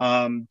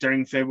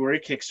during February,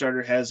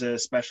 Kickstarter has a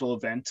special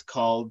event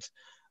called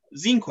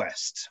Zine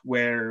Quest,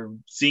 where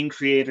zine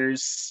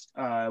creators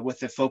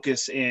with a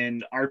focus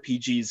in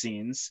RPG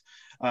zines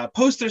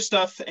post their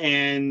stuff,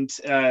 and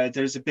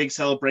there's a big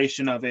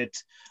celebration of it,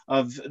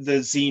 of the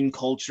zine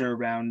culture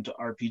around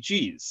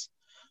RPGs.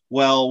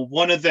 Well,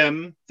 one of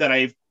them that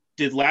I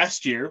did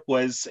last year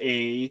was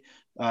a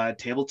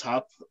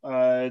tabletop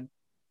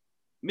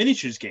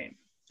miniatures game,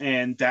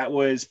 and that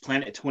was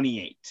Planet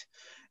 28.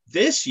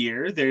 This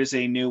year, there's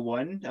a new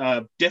one,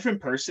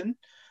 different person.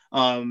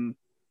 Um,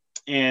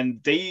 and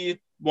they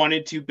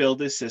wanted to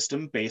build a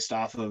system based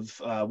off of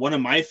one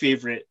of my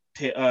favorite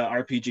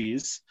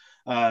RPGs,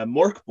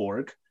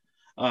 Morkborg.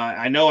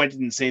 I know I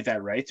didn't say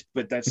that right,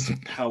 but that's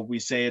how we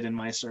say it in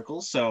my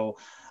circles. So,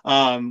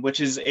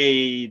 which is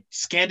a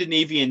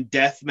Scandinavian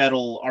death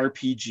metal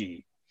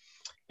RPG.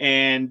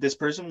 And this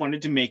person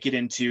wanted to make it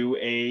into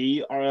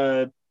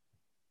a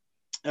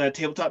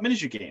tabletop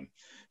miniature game.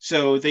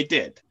 So they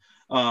did.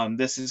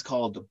 This is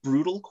called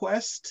Brutal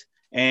Quest,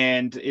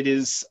 and it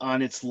is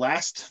on its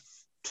last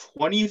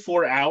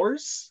 24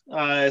 hours,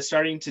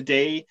 starting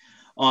today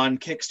on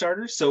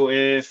Kickstarter. So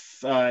if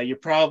you're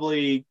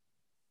probably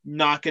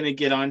not going to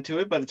get onto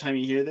it by the time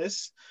you hear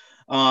this,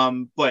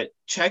 but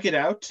check it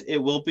out. It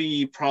will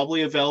be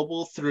probably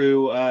available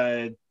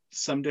through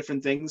some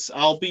different things.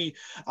 I'll be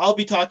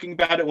talking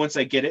about it once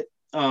I get it,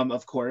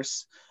 of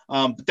course.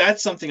 But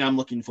that's something I'm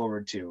looking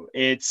forward to.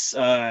 It's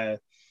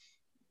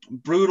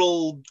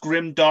brutal,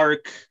 grim,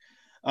 dark,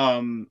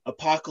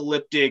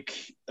 apocalyptic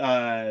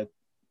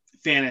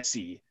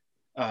fantasy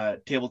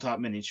tabletop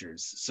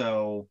miniatures.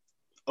 So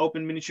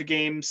open miniature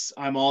games,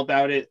 I'm all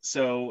about it.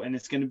 So, and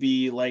it's going to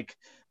be like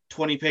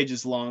 20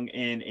 pages long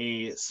in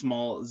a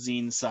small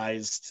zine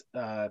sized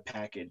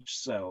package.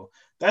 So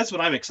that's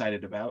what I'm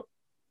excited about.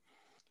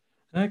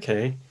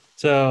 Okay,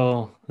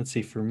 so let's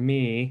see. For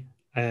me,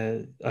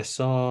 I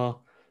saw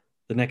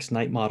the next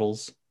night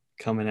models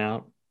coming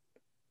out.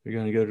 We're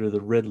going to go to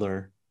the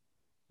Riddler.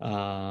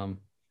 Um,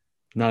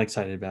 Not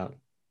excited about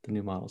the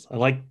new models. I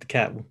like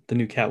the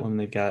new Catwoman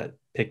they've got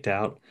picked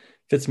out.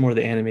 Fits more of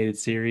the animated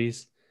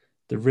series.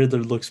 The Riddler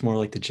looks more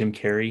like the Jim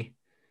Carrey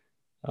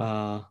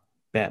uh,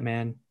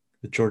 Batman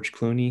with George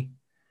Clooney.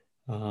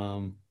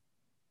 Um,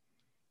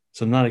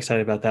 so I'm not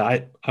excited about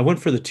that. I went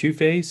for the Two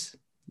Face,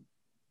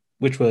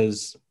 which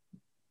was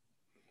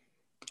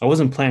I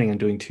wasn't planning on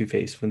doing Two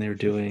Face when they were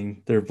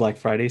doing their Black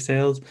Friday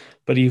sales,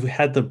 but he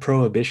had the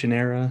Prohibition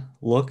era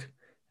look,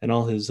 and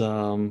all his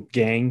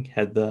gang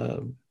had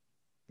the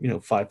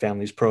Five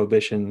Families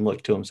Prohibition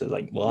look to him, says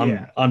like, well,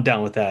 Yeah. I'm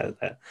down with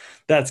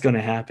that's going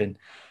to happen.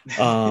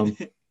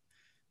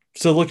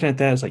 So looking at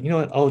that, it's like, you know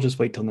what, I'll just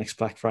wait till next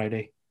Black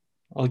Friday.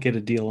 I'll get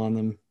a deal on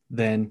them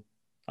then.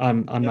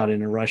 I'm not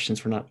in a rush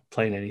since we're not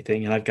playing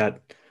anything, and I've got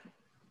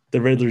the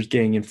Riddler's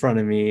gang in front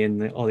of me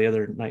and all the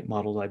other night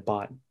models I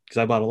bought, because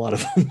I bought a lot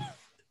of them.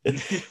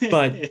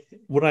 But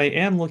what I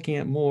am looking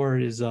at more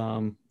is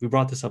we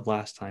brought this up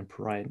last time,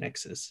 Pariah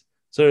Nexus.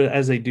 So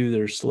as they do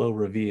their slow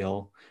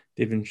reveal,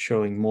 they've been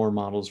showing more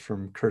models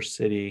from Curse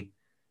City,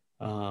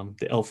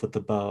 the Elf with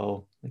the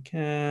Bow. Like,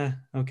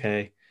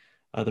 okay.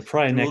 The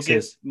Pariah Nexus.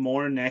 We'll get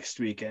more next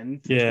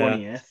weekend, the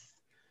 20th.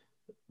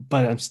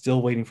 But I'm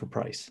still waiting for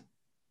price.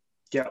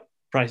 Yep.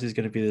 Price is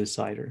going to be the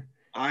decider.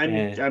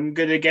 I'm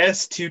gonna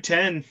guess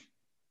 210.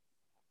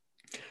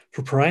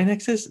 For Pariah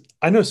Nexus,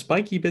 I know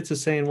Spiky Bits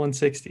is saying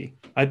 160.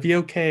 I'd be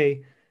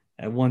okay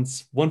at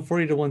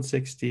 140 to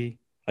 160.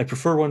 I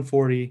prefer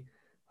 140.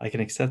 I can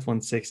accept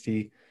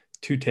 160.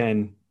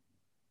 210.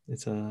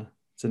 It's a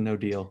no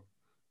deal.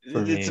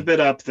 It's a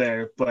bit up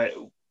there, but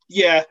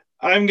yeah,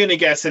 I'm gonna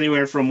guess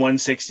anywhere from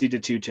 160 to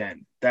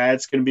 210.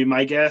 That's gonna be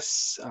my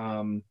guess.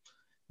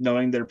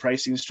 Knowing their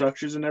pricing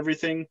structures and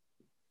everything.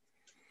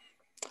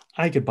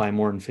 I could buy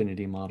more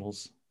Infinity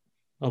models,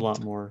 a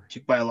lot more.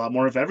 You could buy a lot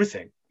more of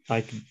everything.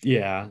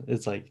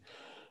 It's like,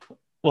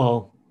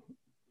 well,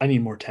 I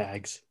need more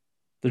tags.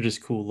 They're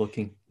just cool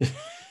looking.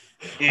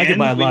 I could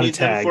buy a lot of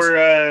tags.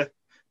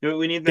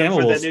 We need them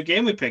for that new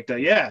game we picked up.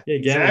 Yeah,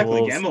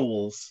 exactly. Gamma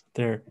Wolves.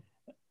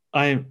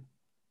 Billion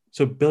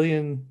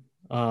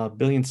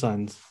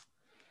Suns.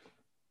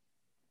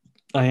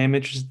 I am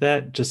interested in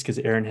that just because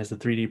Aaron has the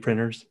 3D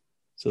printers.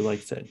 So like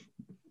I said,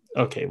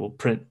 okay, we'll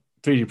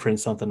 3D print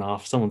something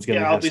off. Someone's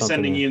gonna. Yeah, I'll be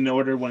sending you an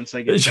order once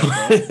I get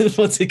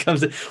once it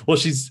comes in. Well,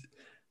 she's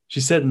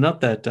setting up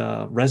that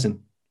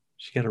resin.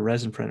 She got a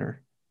resin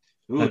printer.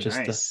 Ooh,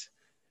 nice.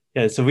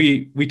 So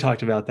we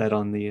talked about that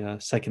on the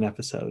second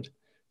episode.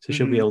 So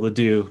she'll be able to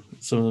do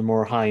some of the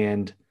more high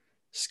end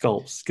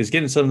sculpts, because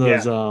getting some of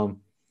those.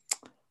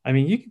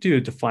 You could do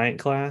a Defiant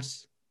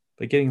class,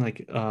 but getting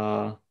like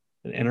an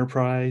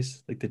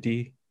Enterprise, like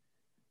the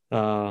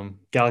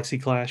Galaxy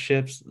class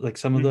ships, like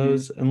some of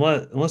those,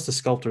 unless the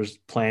sculptors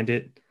planned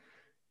it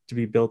to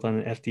be built on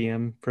an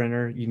FDM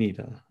printer, you need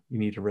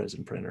a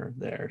resin printer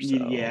there.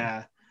 So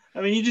yeah,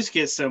 you just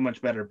get so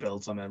much better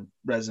builds on a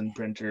resin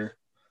printer.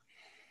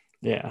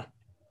 Yeah.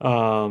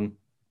 So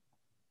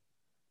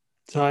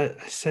I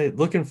say,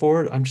 looking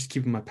forward, I'm just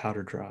keeping my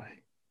powder dry,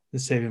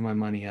 just saving my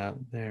money out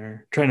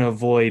there, trying to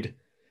avoid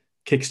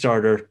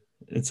Kickstarter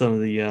and some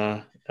of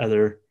the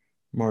other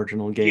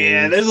marginal games.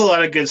 Yeah, there's a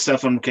lot of good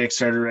stuff on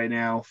Kickstarter right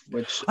now,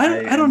 which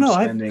I don't know.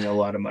 I'm spending a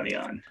lot of money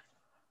on.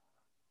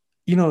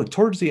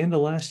 Towards the end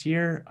of last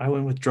year, I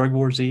went with Drug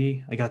War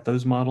Z. I got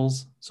those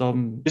models. So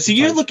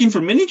you're looking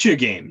for miniature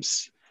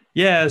games.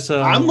 Yeah,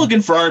 so I'm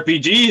looking for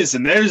RPGs,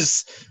 and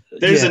there's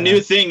a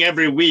new thing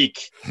every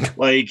week.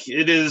 Like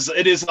it is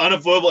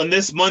unavoidable. And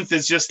this month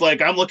is just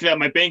like I'm looking at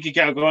my bank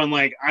account, going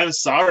like, I'm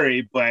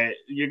sorry, but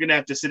you're gonna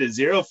have to sit at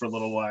zero for a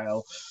little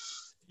while.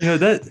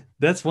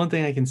 That's one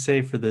thing I can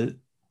say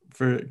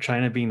for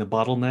China being the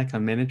bottleneck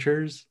on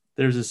miniatures.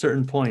 There's a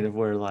certain point of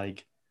where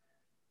like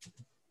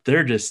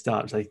they're just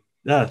stopped. Like,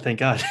 thank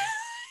God.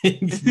 We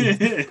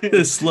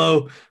can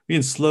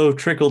slow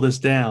trickle this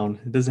down.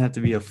 It doesn't have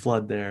to be a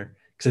flood there.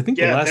 I think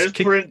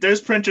there's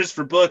printers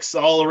for books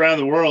all around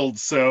the world,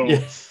 so I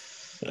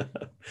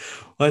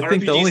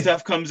think RPG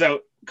stuff comes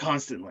out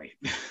constantly.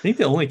 I think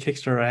the only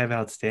Kickstarter I have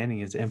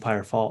outstanding is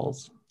Empire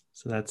Falls.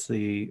 So that's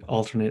the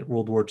alternate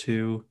World War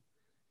II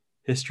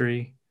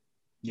history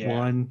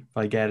one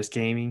by Gaddis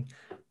Gaming.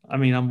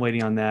 I'm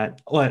waiting on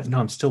that.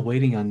 I'm still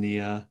waiting on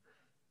the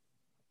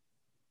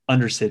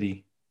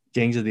Undercity,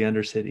 Gangs of the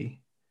Undercity,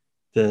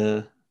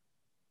 the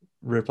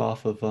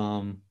ripoff of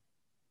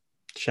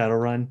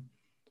Shadowrun.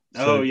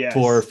 So yes.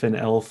 Dwarf and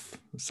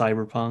Elf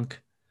Cyberpunk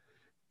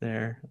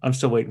there. I'm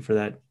still waiting for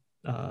that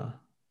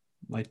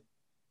my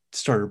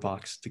starter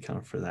box to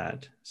come for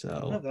that.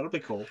 So that'll be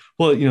cool.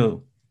 Well,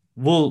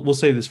 we'll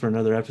save this for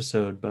another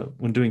episode, but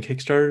when doing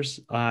Kickstarters,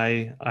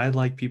 I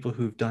like people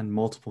who've done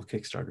multiple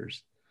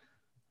Kickstarters.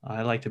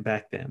 I like to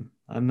back them.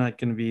 I'm not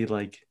going to be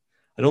like,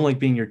 I don't like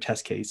being your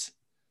test case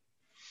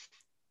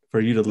for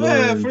you to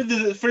learn. For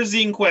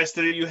Zine Quest,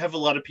 you have a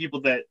lot of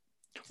people that.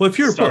 Well, if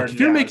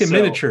you're making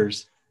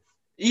miniatures.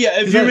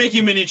 Yeah, if you're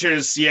making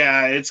miniatures,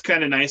 it's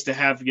kind of nice to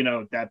have,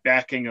 that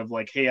backing of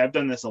like, hey, I've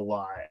done this a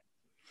lot.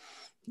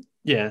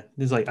 Yeah,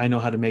 it's like I know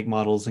how to make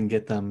models and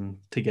get them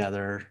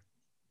together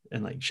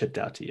and like shipped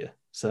out to you.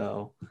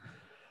 So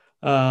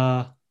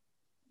I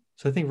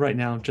think right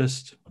now I'm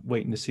just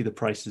waiting to see the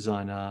prices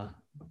on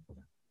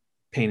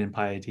Pain and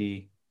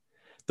Piety.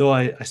 Though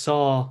I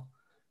saw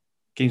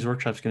Games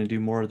Workshop's going to do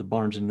more of the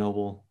Barnes and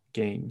Noble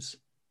games.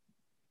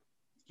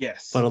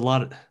 Yes. But a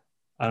lot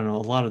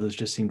of those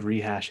just seemed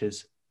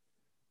rehashes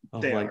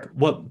of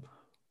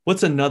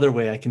what's another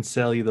way I can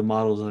sell you the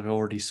models I've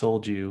already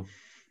sold you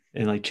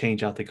and like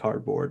change out the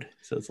cardboard.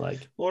 So it's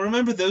like, well,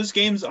 remember those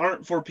games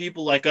aren't for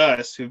people like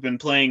us who've been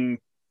playing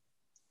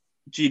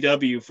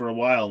GW for a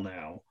while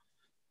now.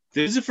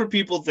 This is for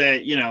people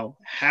that, you know,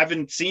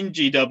 haven't seen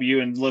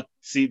GW and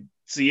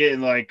see it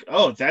and like,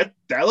 oh, that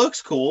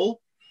looks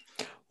cool.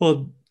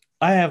 Well,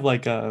 I have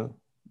like a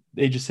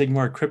Age of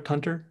Sigmar Crypt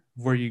Hunter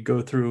where you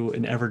go through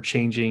an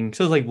ever-changing,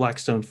 so it's like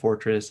Blackstone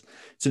Fortress.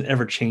 It's an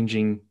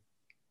ever-changing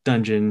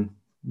dungeon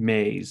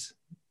maze,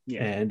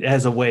 and it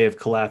has a way of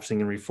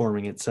collapsing and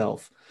reforming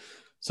itself.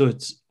 So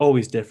it's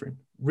always different.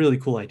 Really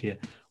cool idea.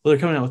 Well, they're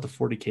coming out with the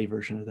 40K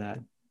version of that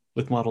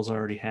with models I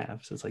already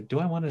have. So it's like, do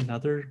I want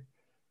another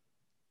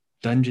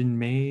dungeon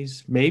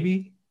maze?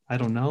 Maybe. I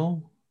don't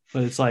know.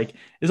 But it's like,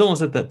 it's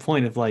almost at that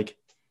point of like,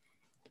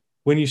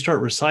 when you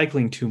start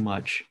recycling too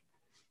much,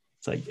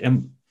 it's like,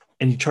 and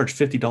you charge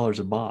 $50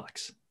 a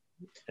box.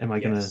 Am I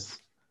gonna?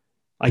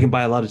 I can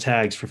buy a lot of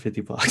tags for $50.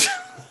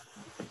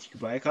 You can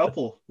buy a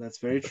couple. That's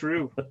very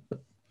true.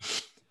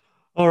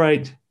 All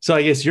right. So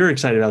I guess you're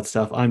excited about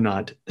stuff. I'm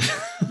not.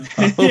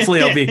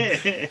 Hopefully I'll be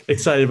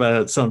excited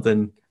about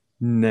something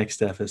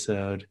next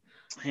episode.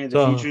 Hey,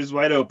 the future is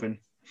wide open.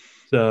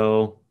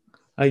 So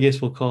I guess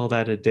we'll call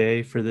that a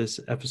day for this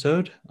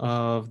episode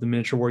of the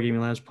Miniature Wargaming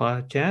Labs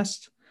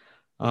podcast.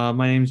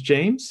 My name's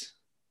James.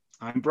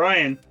 I'm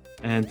Brian.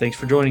 And thanks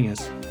for joining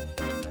us.